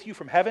talked with you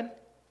from heaven.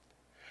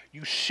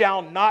 You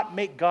shall not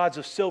make gods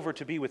of silver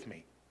to be with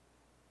me,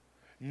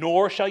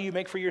 nor shall you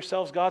make for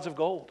yourselves gods of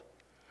gold.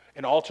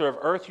 An altar of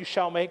earth you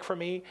shall make for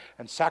me,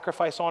 and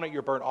sacrifice on it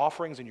your burnt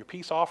offerings and your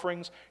peace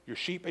offerings, your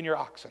sheep and your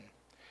oxen.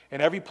 In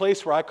every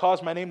place where I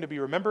cause my name to be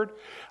remembered,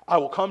 I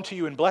will come to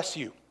you and bless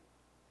you.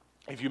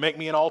 If you make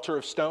me an altar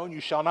of stone,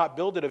 you shall not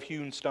build it of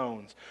hewn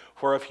stones.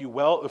 For if you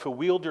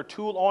wield your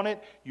tool on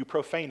it, you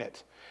profane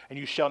it. And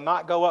you shall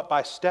not go up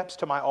by steps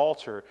to my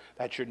altar,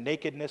 that your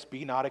nakedness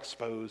be not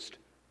exposed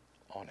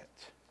on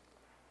it.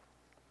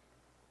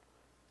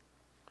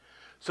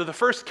 So the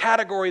first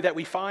category that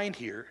we find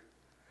here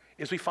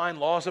is we find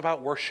laws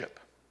about worship.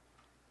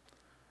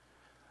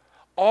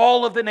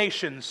 All of the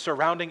nations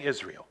surrounding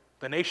Israel,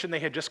 the nation they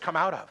had just come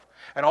out of,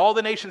 and all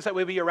the nations that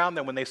would be around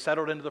them when they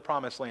settled into the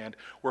promised land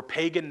were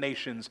pagan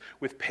nations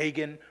with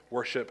pagan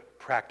worship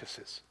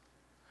practices.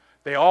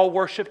 They all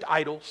worshipped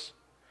idols,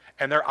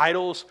 and their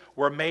idols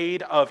were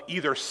made of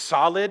either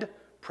solid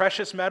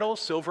precious metals,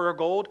 silver or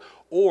gold,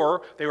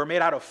 or they were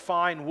made out of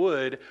fine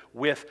wood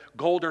with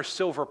gold or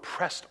silver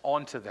pressed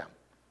onto them.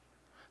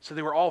 So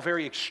they were all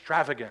very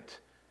extravagant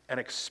and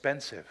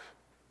expensive.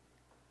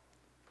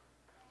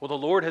 Well, the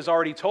Lord has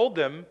already told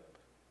them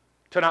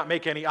to not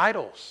make any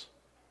idols.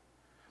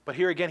 But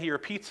here again, he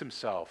repeats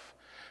himself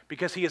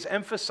because he is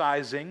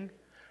emphasizing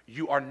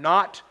you are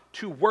not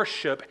to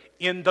worship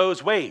in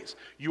those ways.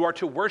 You are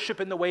to worship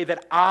in the way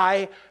that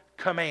I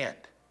command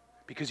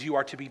because you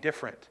are to be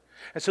different.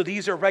 And so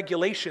these are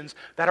regulations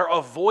that are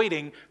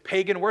avoiding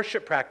pagan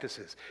worship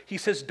practices. He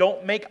says,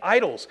 don't make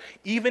idols,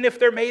 even if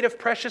they're made of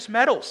precious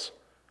metals.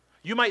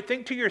 You might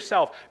think to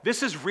yourself,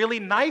 this is really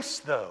nice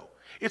though.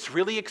 It's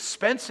really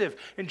expensive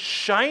and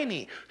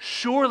shiny.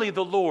 Surely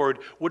the Lord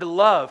would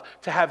love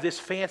to have this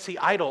fancy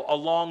idol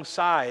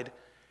alongside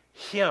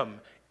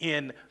him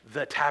in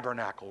the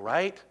tabernacle,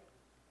 right?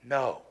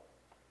 No.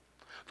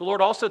 The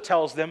Lord also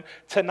tells them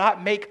to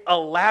not make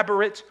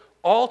elaborate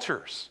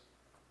altars.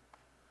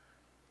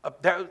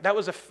 That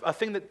was a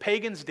thing that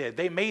pagans did.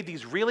 They made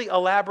these really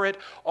elaborate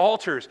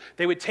altars.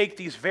 They would take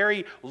these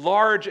very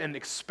large and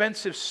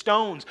expensive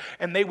stones,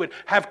 and they would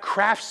have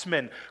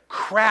craftsmen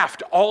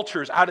craft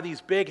altars out of these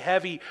big,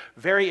 heavy,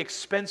 very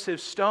expensive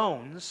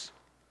stones,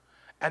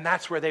 and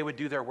that's where they would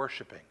do their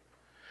worshiping.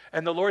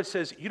 And the Lord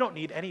says, you don't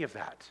need any of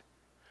that.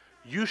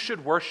 You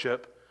should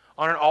worship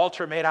on an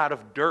altar made out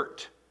of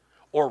dirt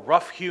or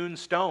rough-hewn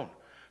stone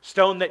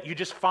that you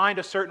just find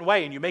a certain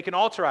way, and you make an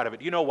altar out of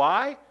it. You know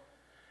why?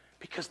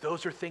 Because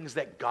those are things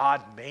that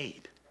God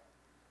made.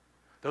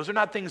 Those are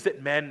not things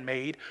that men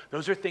made.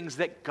 Those are things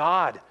that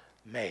God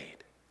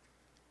made.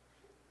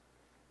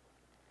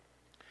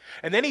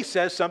 And then he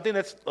says something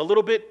that's a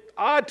little bit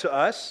odd to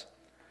us.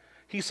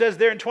 He says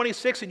there in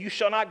 26, and you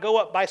shall not go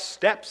up by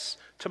steps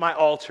to my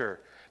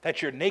altar,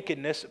 that your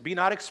nakedness be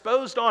not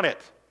exposed on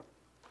it.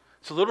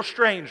 It's a little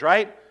strange,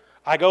 right?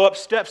 I go up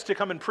steps to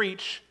come and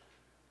preach.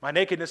 My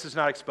nakedness is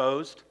not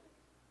exposed.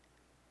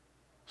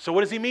 So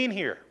what does he mean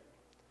here?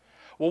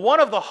 Well,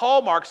 one of the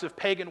hallmarks of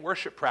pagan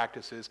worship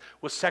practices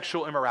was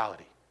sexual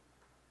immorality.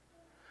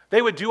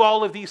 They would do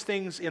all of these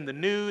things in the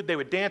nude. They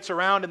would dance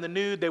around in the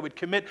nude. They would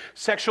commit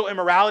sexual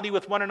immorality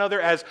with one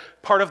another as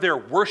part of their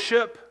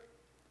worship.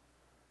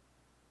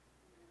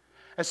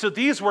 And so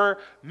these were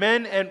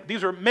men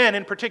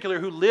in particular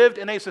who lived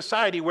in a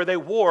society where they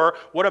wore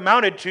what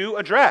amounted to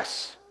a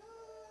dress.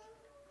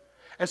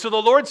 And so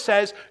the Lord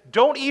says,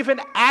 don't even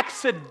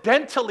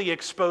accidentally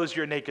expose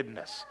your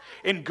nakedness.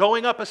 In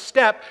going up a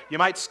step, you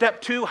might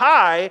step too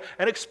high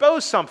and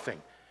expose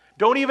something.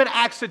 Don't even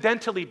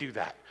accidentally do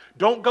that.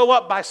 Don't go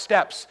up by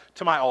steps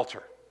to my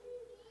altar.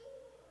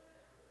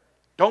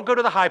 Don't go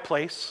to the high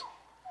place.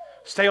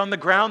 Stay on the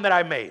ground that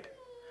I made.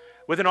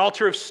 with an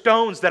altar of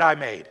stones that I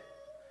made.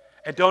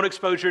 And don't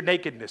expose your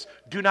nakedness.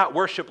 Do not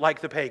worship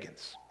like the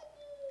pagans.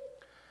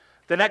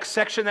 The next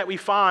section that we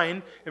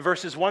find in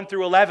verses 1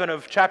 through 11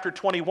 of chapter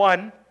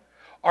 21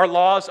 are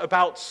laws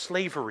about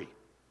slavery.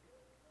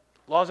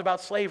 Laws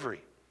about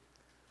slavery.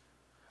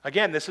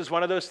 Again, this is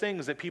one of those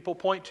things that people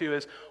point to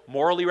as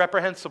morally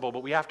reprehensible,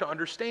 but we have to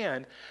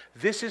understand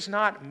this is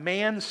not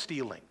man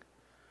stealing,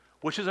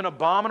 which is an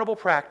abominable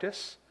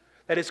practice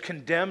that is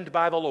condemned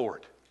by the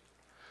Lord.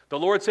 The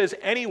Lord says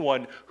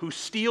anyone who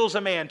steals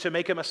a man to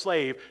make him a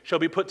slave shall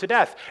be put to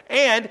death.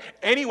 And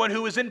anyone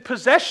who is in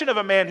possession of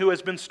a man who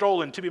has been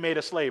stolen to be made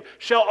a slave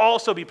shall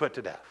also be put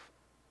to death.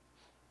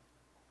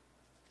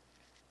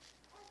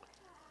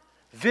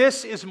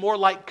 This is more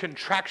like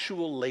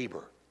contractual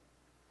labor.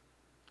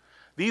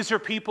 These are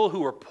people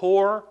who are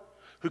poor,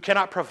 who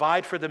cannot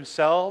provide for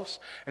themselves,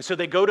 and so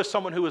they go to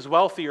someone who is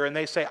wealthier and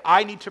they say,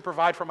 I need to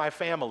provide for my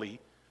family.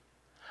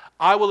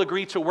 I will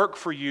agree to work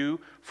for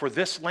you for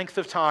this length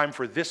of time,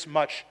 for this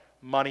much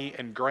money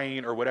and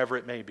grain or whatever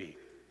it may be.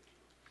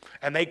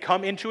 And they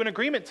come into an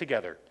agreement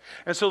together.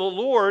 And so the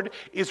Lord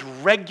is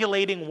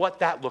regulating what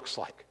that looks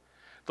like.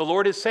 The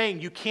Lord is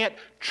saying you can't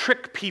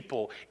trick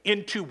people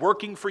into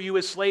working for you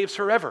as slaves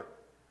forever.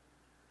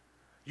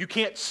 You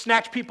can't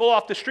snatch people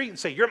off the street and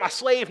say, you're my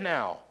slave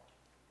now.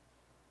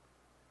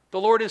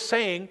 The Lord is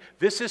saying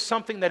this is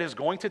something that is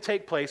going to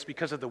take place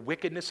because of the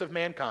wickedness of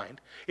mankind.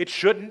 It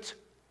shouldn't,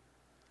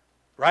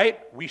 right?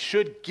 We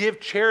should give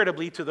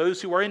charitably to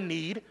those who are in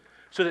need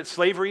so that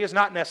slavery is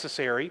not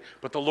necessary.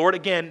 But the Lord,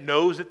 again,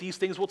 knows that these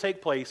things will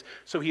take place,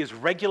 so He is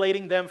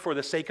regulating them for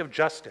the sake of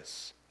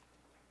justice.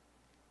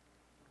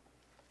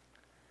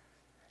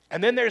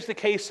 And then there's the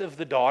case of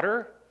the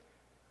daughter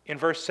in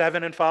verse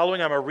 7 and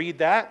following. I'm going to read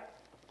that.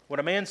 When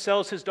a man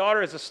sells his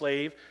daughter as a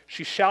slave,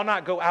 she shall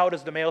not go out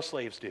as the male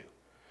slaves do.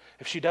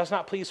 If she does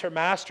not please her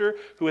master,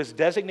 who has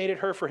designated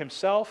her for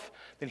himself,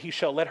 then he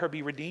shall let her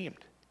be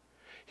redeemed.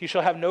 He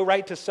shall have no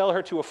right to sell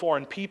her to a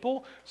foreign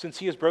people, since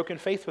he has broken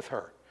faith with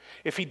her.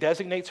 If he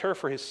designates her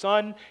for his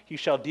son, he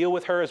shall deal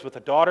with her as with a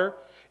daughter.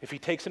 If he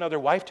takes another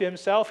wife to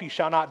himself, he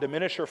shall not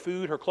diminish her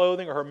food, her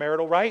clothing, or her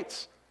marital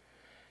rights.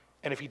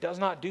 And if he does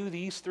not do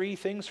these three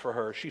things for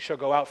her, she shall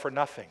go out for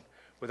nothing,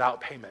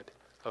 without payment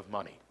of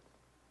money.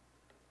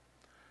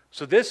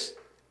 So this,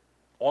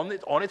 on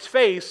its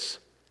face,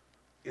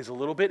 is a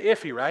little bit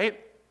iffy, right?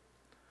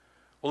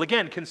 Well,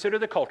 again, consider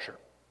the culture.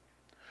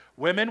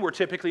 Women were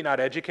typically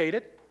not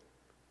educated.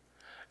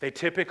 They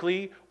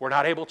typically were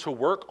not able to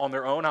work on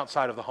their own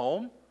outside of the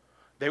home.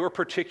 They were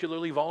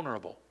particularly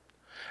vulnerable.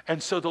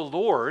 And so the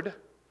Lord,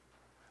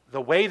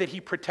 the way that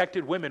He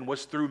protected women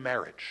was through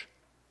marriage.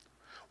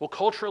 Well,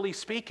 culturally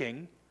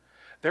speaking,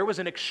 there was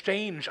an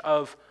exchange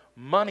of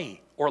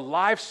money or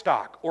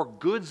livestock or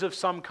goods of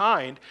some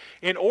kind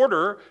in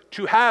order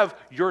to have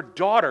your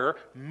daughter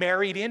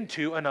married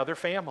into another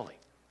family.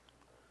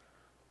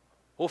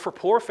 Well, for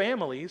poor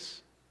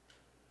families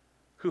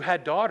who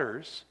had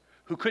daughters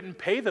who couldn't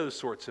pay those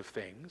sorts of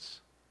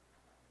things,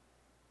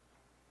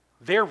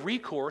 their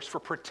recourse for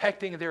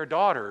protecting their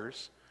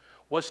daughters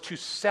was to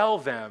sell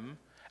them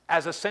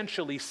as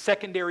essentially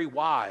secondary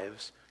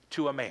wives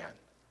to a man.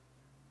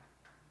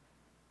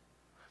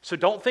 So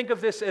don't think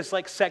of this as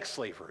like sex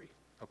slavery,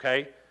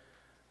 okay?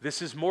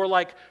 This is more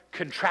like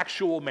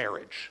contractual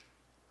marriage.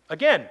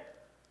 Again,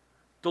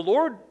 the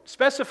Lord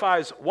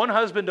specifies one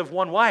husband of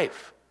one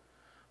wife,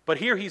 but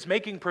here He's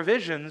making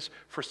provisions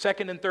for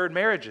second and third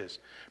marriages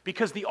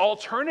because the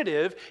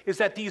alternative is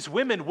that these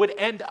women would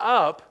end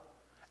up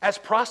as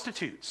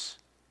prostitutes.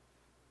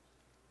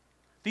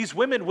 These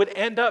women would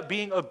end up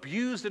being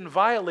abused and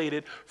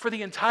violated for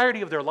the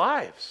entirety of their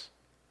lives.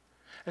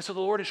 And so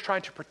the Lord is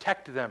trying to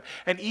protect them.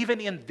 And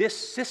even in this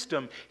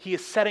system, He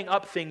is setting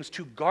up things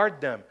to guard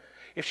them.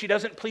 If she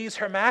doesn't please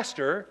her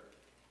master,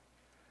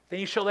 then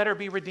He shall let her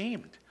be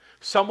redeemed.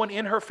 Someone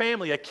in her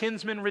family, a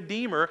kinsman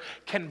redeemer,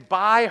 can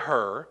buy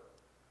her.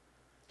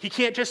 He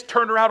can't just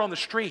turn her out on the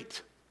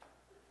street.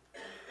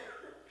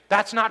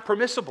 That's not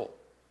permissible.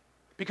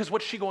 Because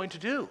what's she going to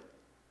do?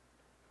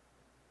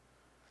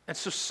 And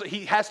so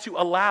He has to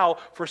allow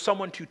for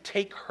someone to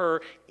take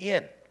her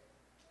in.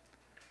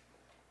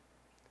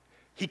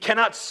 He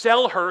cannot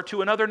sell her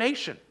to another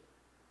nation.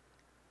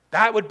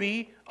 That would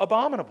be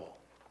abominable.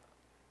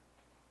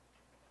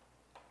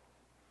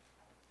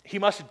 He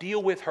must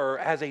deal with her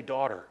as a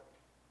daughter.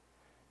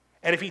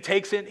 And if he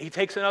takes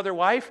another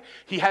wife,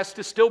 he has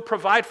to still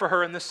provide for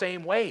her in the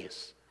same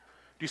ways.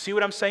 Do you see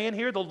what I'm saying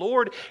here? The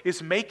Lord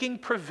is making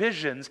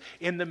provisions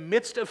in the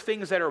midst of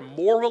things that are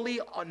morally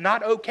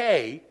not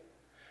okay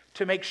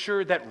to make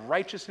sure that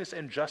righteousness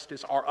and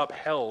justice are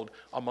upheld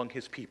among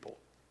His people.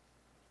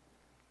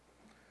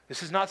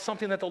 This is not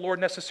something that the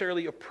Lord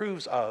necessarily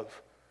approves of,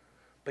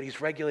 but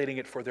He's regulating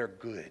it for their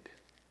good.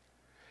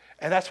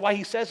 And that's why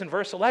He says in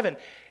verse 11,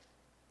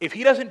 if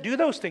He doesn't do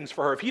those things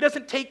for her, if He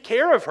doesn't take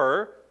care of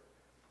her,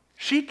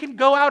 she can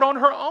go out on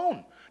her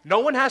own. No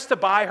one has to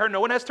buy her.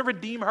 No one has to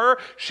redeem her.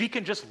 She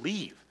can just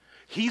leave.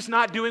 He's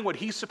not doing what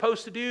He's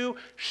supposed to do.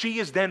 She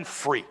is then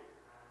free.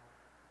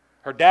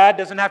 Her dad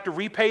doesn't have to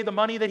repay the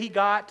money that he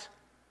got.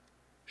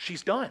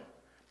 She's done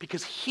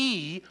because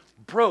he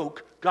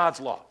broke God's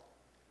law.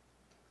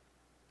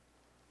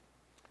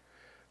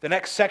 The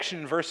next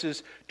section,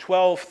 verses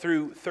 12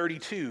 through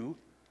 32,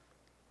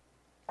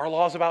 are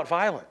laws about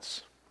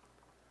violence.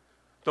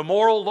 The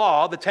moral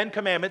law, the Ten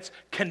Commandments,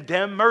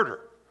 condemn murder.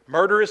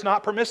 Murder is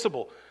not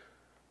permissible.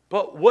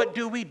 But what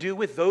do we do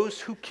with those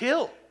who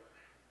kill?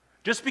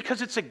 Just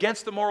because it's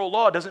against the moral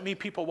law doesn't mean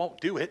people won't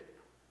do it.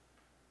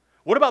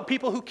 What about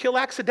people who kill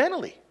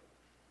accidentally?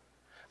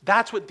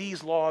 That's what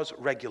these laws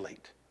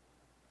regulate.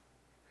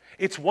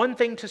 It's one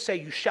thing to say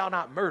you shall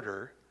not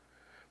murder,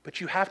 but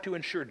you have to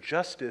ensure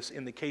justice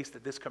in the case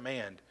that this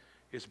command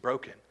is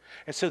broken.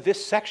 And so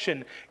this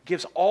section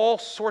gives all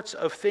sorts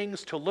of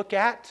things to look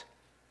at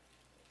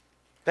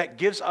that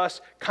gives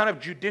us kind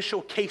of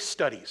judicial case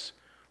studies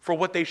for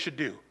what they should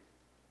do.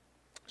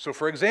 So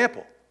for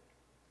example,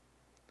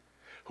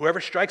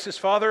 whoever strikes his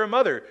father or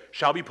mother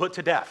shall be put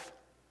to death.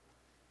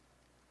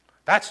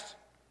 That's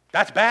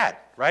bad,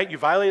 right? You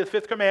violated the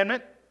fifth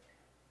commandment,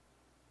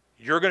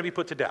 you're going to be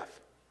put to death.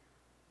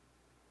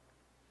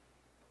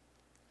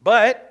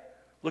 But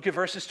look at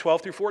verses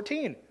 12 through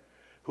 14.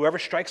 Whoever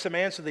strikes a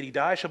man so that he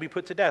dies shall be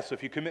put to death. So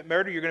if you commit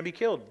murder, you're going to be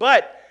killed.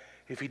 But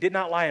if he did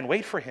not lie in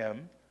wait for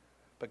him,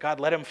 but God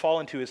let him fall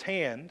into his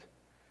hand,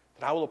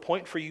 then I will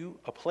appoint for you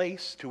a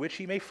place to which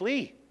he may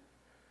flee.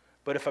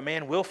 But if a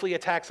man willfully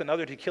attacks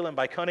another to kill him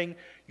by cunning,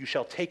 you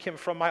shall take him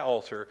from my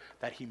altar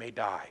that he may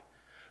die.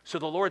 So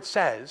the Lord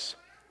says,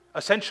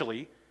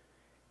 essentially,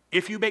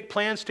 if you make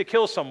plans to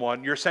kill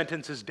someone, your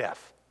sentence is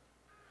death.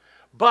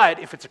 But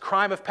if it's a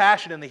crime of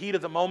passion in the heat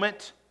of the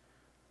moment,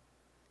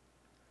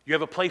 you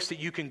have a place that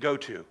you can go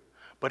to.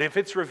 But if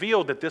it's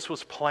revealed that this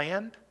was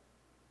planned,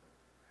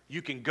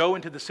 you can go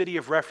into the city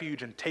of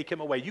refuge and take him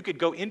away. You could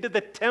go into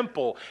the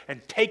temple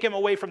and take him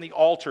away from the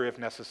altar if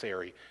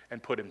necessary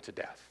and put him to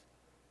death.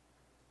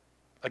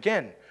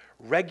 Again,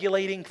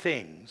 regulating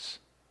things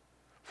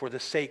for the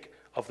sake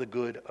of the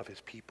good of his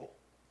people.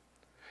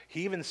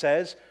 He even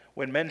says,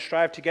 when men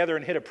strive together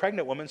and hit a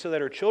pregnant woman so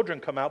that her children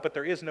come out, but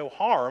there is no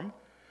harm,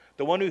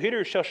 the one who hit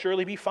her shall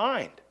surely be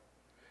fined,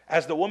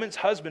 as the woman's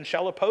husband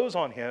shall oppose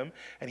on him,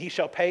 and he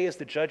shall pay as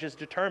the judges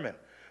determine.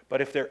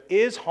 But if there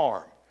is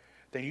harm,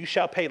 then you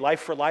shall pay life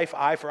for life,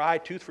 eye for eye,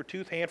 tooth for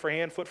tooth, hand for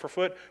hand, foot for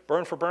foot,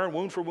 burn for burn,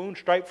 wound for wound,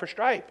 stripe for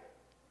stripe.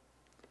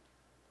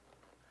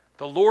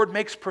 The Lord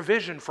makes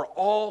provision for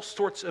all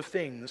sorts of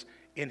things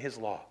in his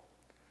law.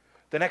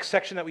 The next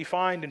section that we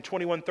find in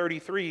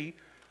 21:33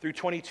 through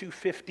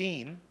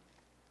 22:15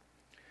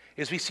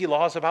 is we see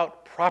laws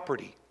about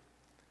property.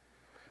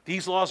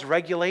 These laws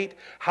regulate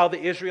how the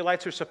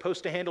Israelites are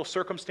supposed to handle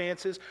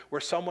circumstances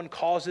where someone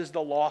causes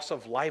the loss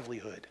of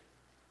livelihood.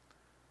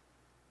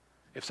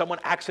 If someone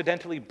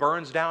accidentally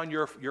burns down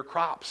your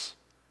crops,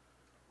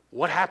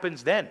 what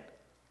happens then?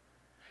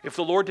 If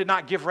the Lord did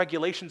not give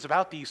regulations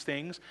about these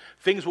things,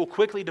 things will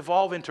quickly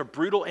devolve into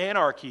brutal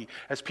anarchy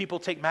as people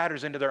take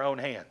matters into their own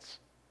hands.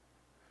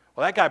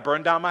 Well, that guy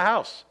burned down my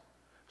house,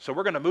 so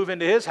we're going to move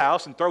into his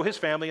house and throw his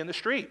family in the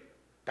street.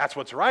 That's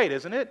what's right,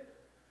 isn't it?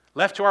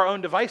 Left to our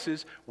own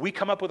devices, we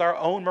come up with our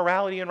own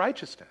morality and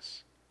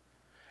righteousness.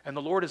 And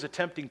the Lord is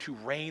attempting to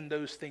rein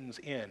those things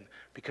in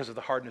because of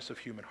the hardness of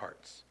human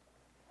hearts.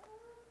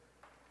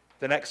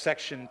 The next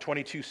section,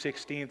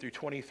 22:16 through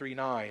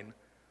 23:9,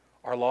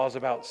 are laws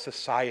about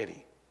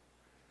society.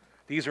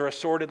 These are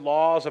assorted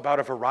laws about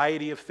a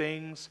variety of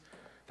things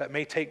that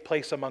may take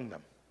place among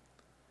them.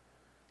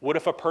 What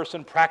if a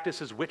person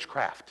practices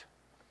witchcraft?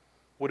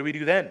 What do we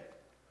do then?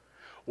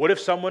 What if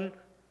someone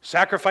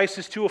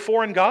sacrifices to a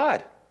foreign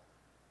god?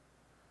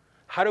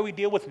 How do we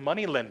deal with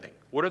money lending?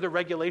 What are the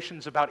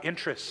regulations about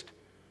interest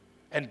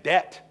and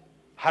debt?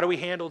 How do we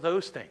handle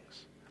those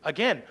things?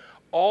 Again,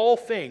 all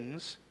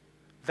things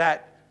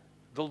that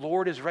the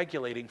Lord is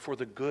regulating for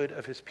the good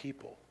of his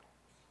people.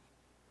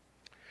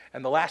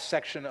 And the last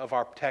section of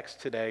our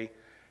text today,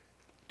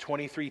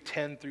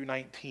 23:10 through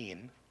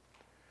 19,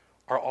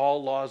 are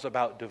all laws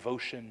about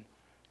devotion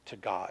to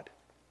God.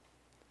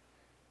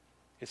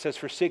 It says,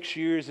 for 6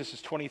 years, this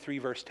is 23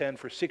 verse 10,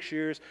 for 6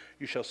 years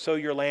you shall sow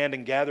your land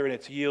and gather in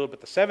its yield,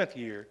 but the 7th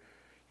year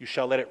you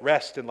shall let it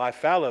rest and lie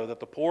fallow, that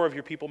the poor of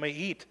your people may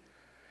eat,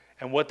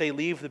 and what they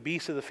leave the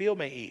beasts of the field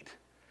may eat.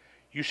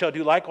 You shall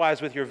do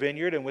likewise with your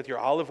vineyard and with your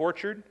olive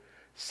orchard.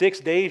 6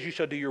 days you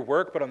shall do your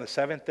work, but on the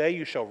 7th day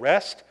you shall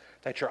rest,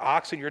 that your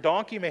ox and your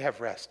donkey may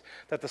have rest,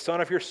 that the son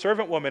of your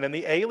servant woman and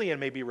the alien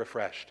may be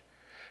refreshed.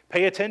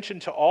 Pay attention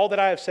to all that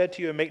I have said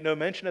to you, and make no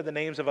mention of the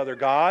names of other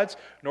gods,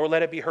 nor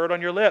let it be heard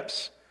on your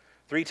lips.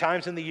 3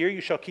 times in the year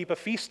you shall keep a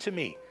feast to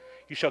me.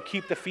 You shall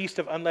keep the feast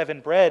of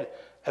unleavened bread,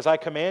 as I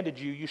commanded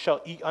you. You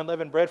shall eat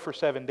unleavened bread for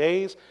 7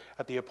 days,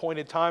 at the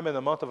appointed time in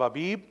the month of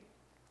Abib,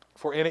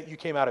 for in it you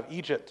came out of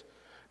Egypt.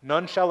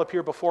 None shall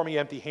appear before me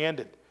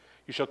empty-handed.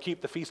 You shall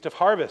keep the feast of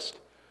harvest,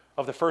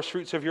 of the first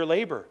fruits of your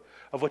labor,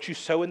 of what you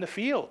sow in the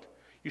field.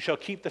 You shall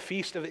keep the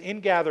feast of the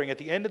ingathering at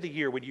the end of the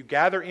year, when you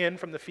gather in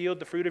from the field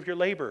the fruit of your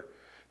labor.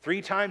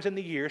 3 times in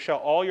the year shall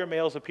all your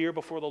males appear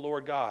before the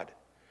Lord God.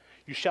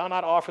 You shall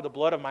not offer the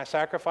blood of my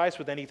sacrifice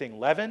with anything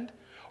leavened,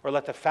 or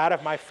let the fat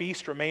of my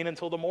feast remain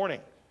until the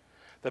morning.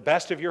 The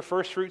best of your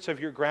firstfruits of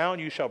your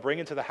ground you shall bring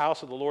into the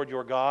house of the Lord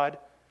your God.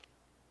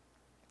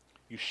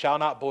 You shall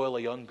not boil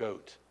a young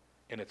goat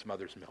in its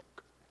mother's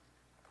milk.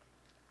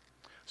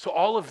 So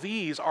all of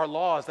these are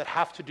laws that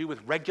have to do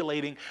with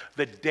regulating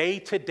the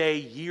day-to-day,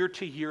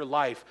 year-to-year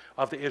life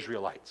of the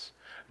Israelites.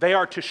 They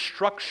are to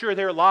structure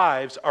their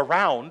lives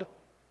around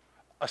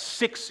a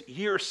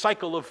 6-year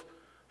cycle of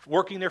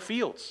working their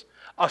fields,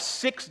 a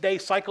 6-day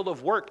cycle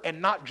of work,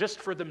 and not just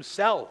for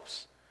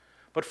themselves,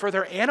 but for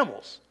their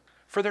animals,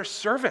 for their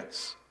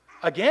servants.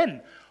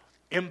 Again,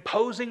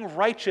 imposing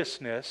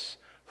righteousness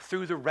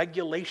through the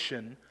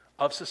regulation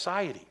of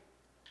society.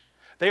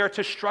 They are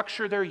to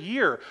structure their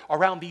year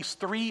around these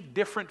 3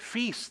 different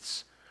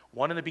feasts,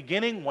 one in the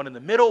beginning, one in the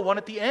middle, one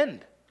at the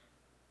end.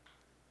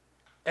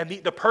 And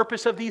the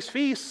purpose of these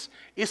feasts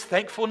is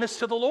thankfulness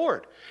to the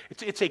Lord.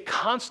 It's a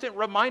constant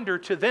reminder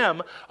to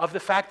them of the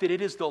fact that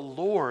it is the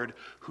Lord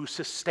who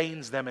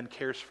sustains them and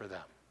cares for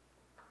them.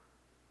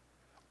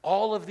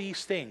 All of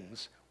these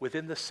things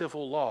within the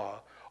civil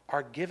law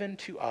are given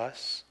to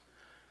us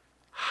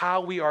how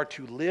we are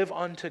to live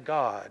unto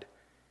God,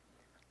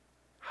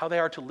 how they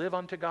are to live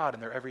unto God in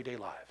their everyday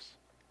lives.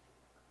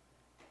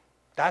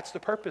 That's the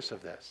purpose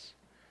of this.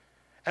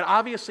 And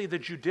obviously the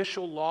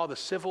judicial law, the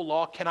civil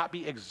law cannot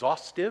be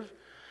exhaustive.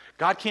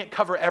 God can't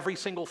cover every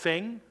single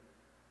thing.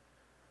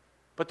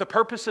 But the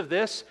purpose of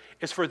this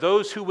is for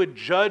those who would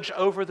judge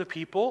over the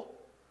people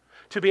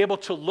to be able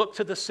to look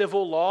to the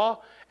civil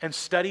law and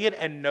study it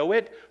and know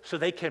it so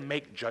they can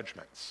make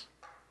judgments.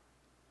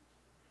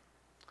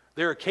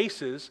 There are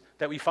cases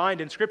that we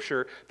find in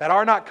Scripture that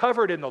are not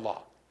covered in the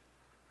law.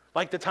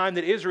 Like the time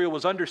that Israel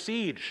was under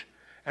siege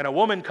and a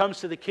woman comes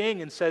to the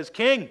king and says,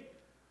 "King,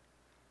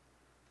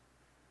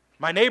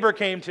 my neighbor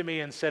came to me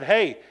and said,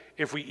 hey,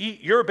 if we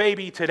eat your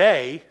baby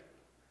today,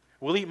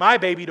 we'll eat my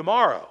baby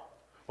tomorrow.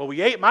 Well,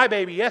 we ate my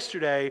baby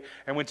yesterday,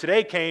 and when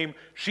today came,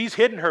 she's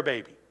hidden her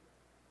baby."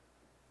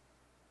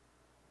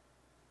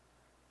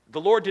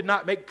 The Lord did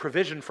not make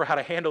provision for how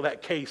to handle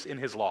that case in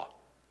His law.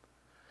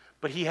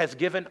 But He has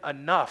given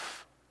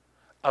enough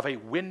of a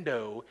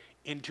window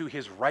into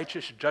His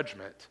righteous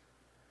judgment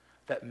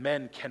that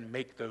men can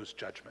make those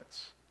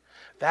judgments.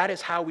 That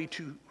is how we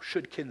too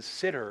should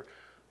consider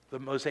the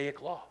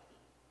Mosaic Law,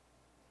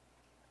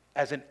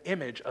 as an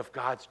image of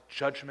God's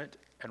judgment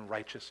and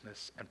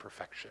righteousness and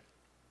perfection.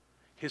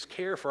 His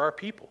care for our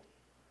people.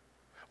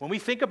 When we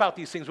think about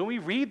these things, when we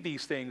read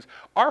these things,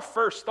 our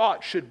first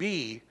thought should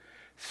be,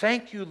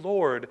 thank you,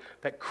 Lord,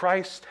 that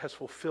Christ has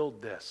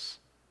fulfilled this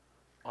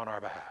on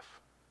our behalf.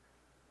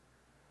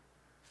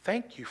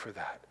 Thank you for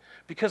that.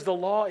 Because the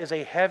law is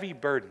a heavy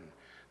burden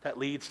that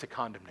leads to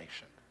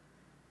condemnation.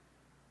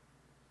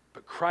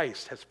 But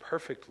Christ has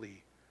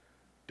perfectly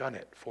done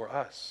it for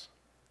us.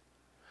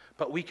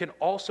 But we can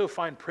also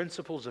find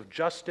principles of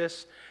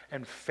justice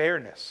and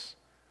fairness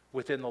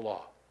within the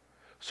law,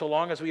 so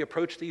long as we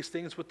approach these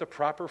things with the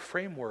proper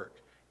framework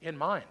in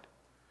mind.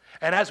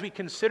 And as we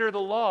consider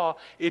the law,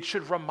 it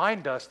should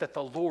remind us that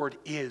the Lord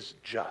is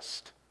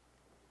just,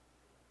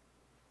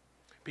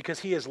 because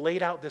He has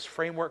laid out this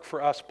framework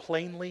for us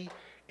plainly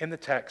in the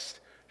text,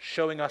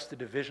 showing us the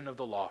division of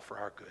the law for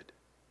our good.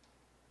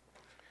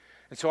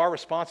 And so our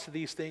response to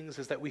these things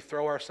is that we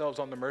throw ourselves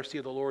on the mercy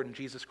of the Lord in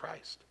Jesus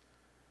Christ,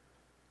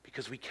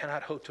 because we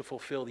cannot hope to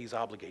fulfill these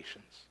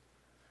obligations.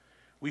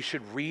 We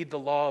should read the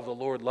law of the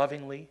Lord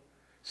lovingly,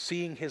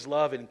 seeing His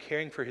love and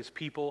caring for His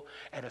people,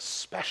 and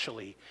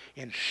especially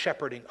in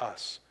shepherding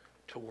us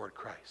toward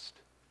Christ.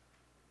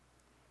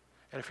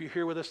 And if you're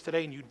here with us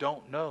today and you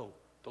don't know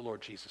the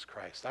Lord Jesus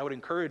Christ, I would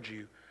encourage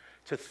you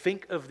to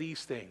think of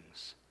these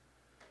things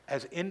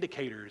as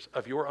indicators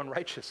of your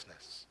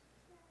unrighteousness,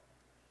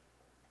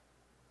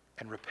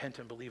 and repent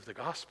and believe the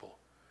gospel,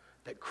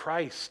 that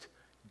Christ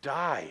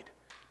died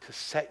to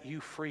set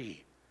you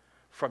free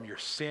from your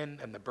sin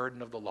and the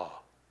burden of the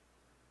law,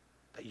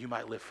 that you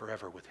might live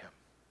forever with Him.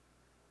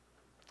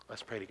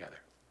 Let's pray together.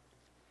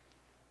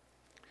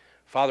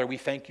 Father, we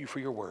thank You for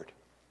Your word.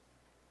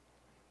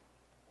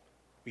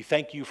 We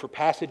thank You for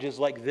passages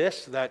like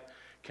this that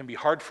can be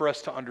hard for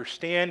us to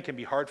understand, can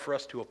be hard for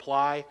us to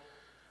apply,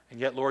 and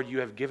yet, Lord,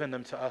 You have given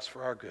them to us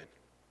for our good.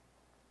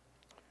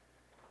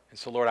 And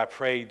so, Lord, I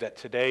pray that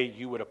today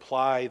You would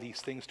apply these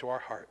things to our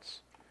hearts.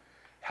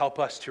 Help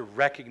us to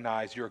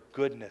recognize Your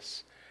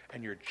goodness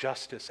and Your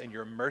justice and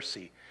Your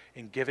mercy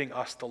in giving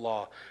us the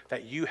law,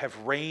 that You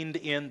have reined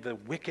in the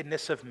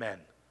wickedness of men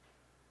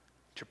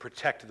to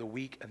protect the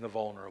weak and the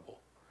vulnerable,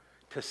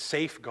 to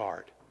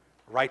safeguard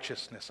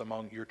righteousness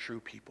among Your true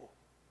people.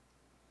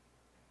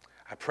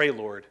 I pray,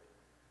 Lord,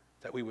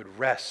 that we would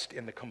rest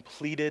in the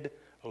completed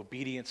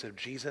obedience of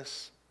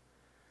Jesus,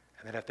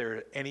 and that if there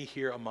are any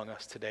here among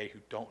us today who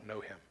don't know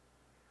Him,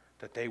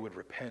 that they would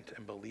repent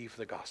and believe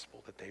the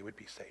gospel, that they would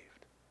be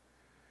saved.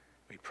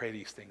 We pray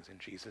these things in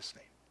Jesus'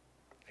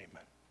 name.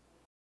 Amen.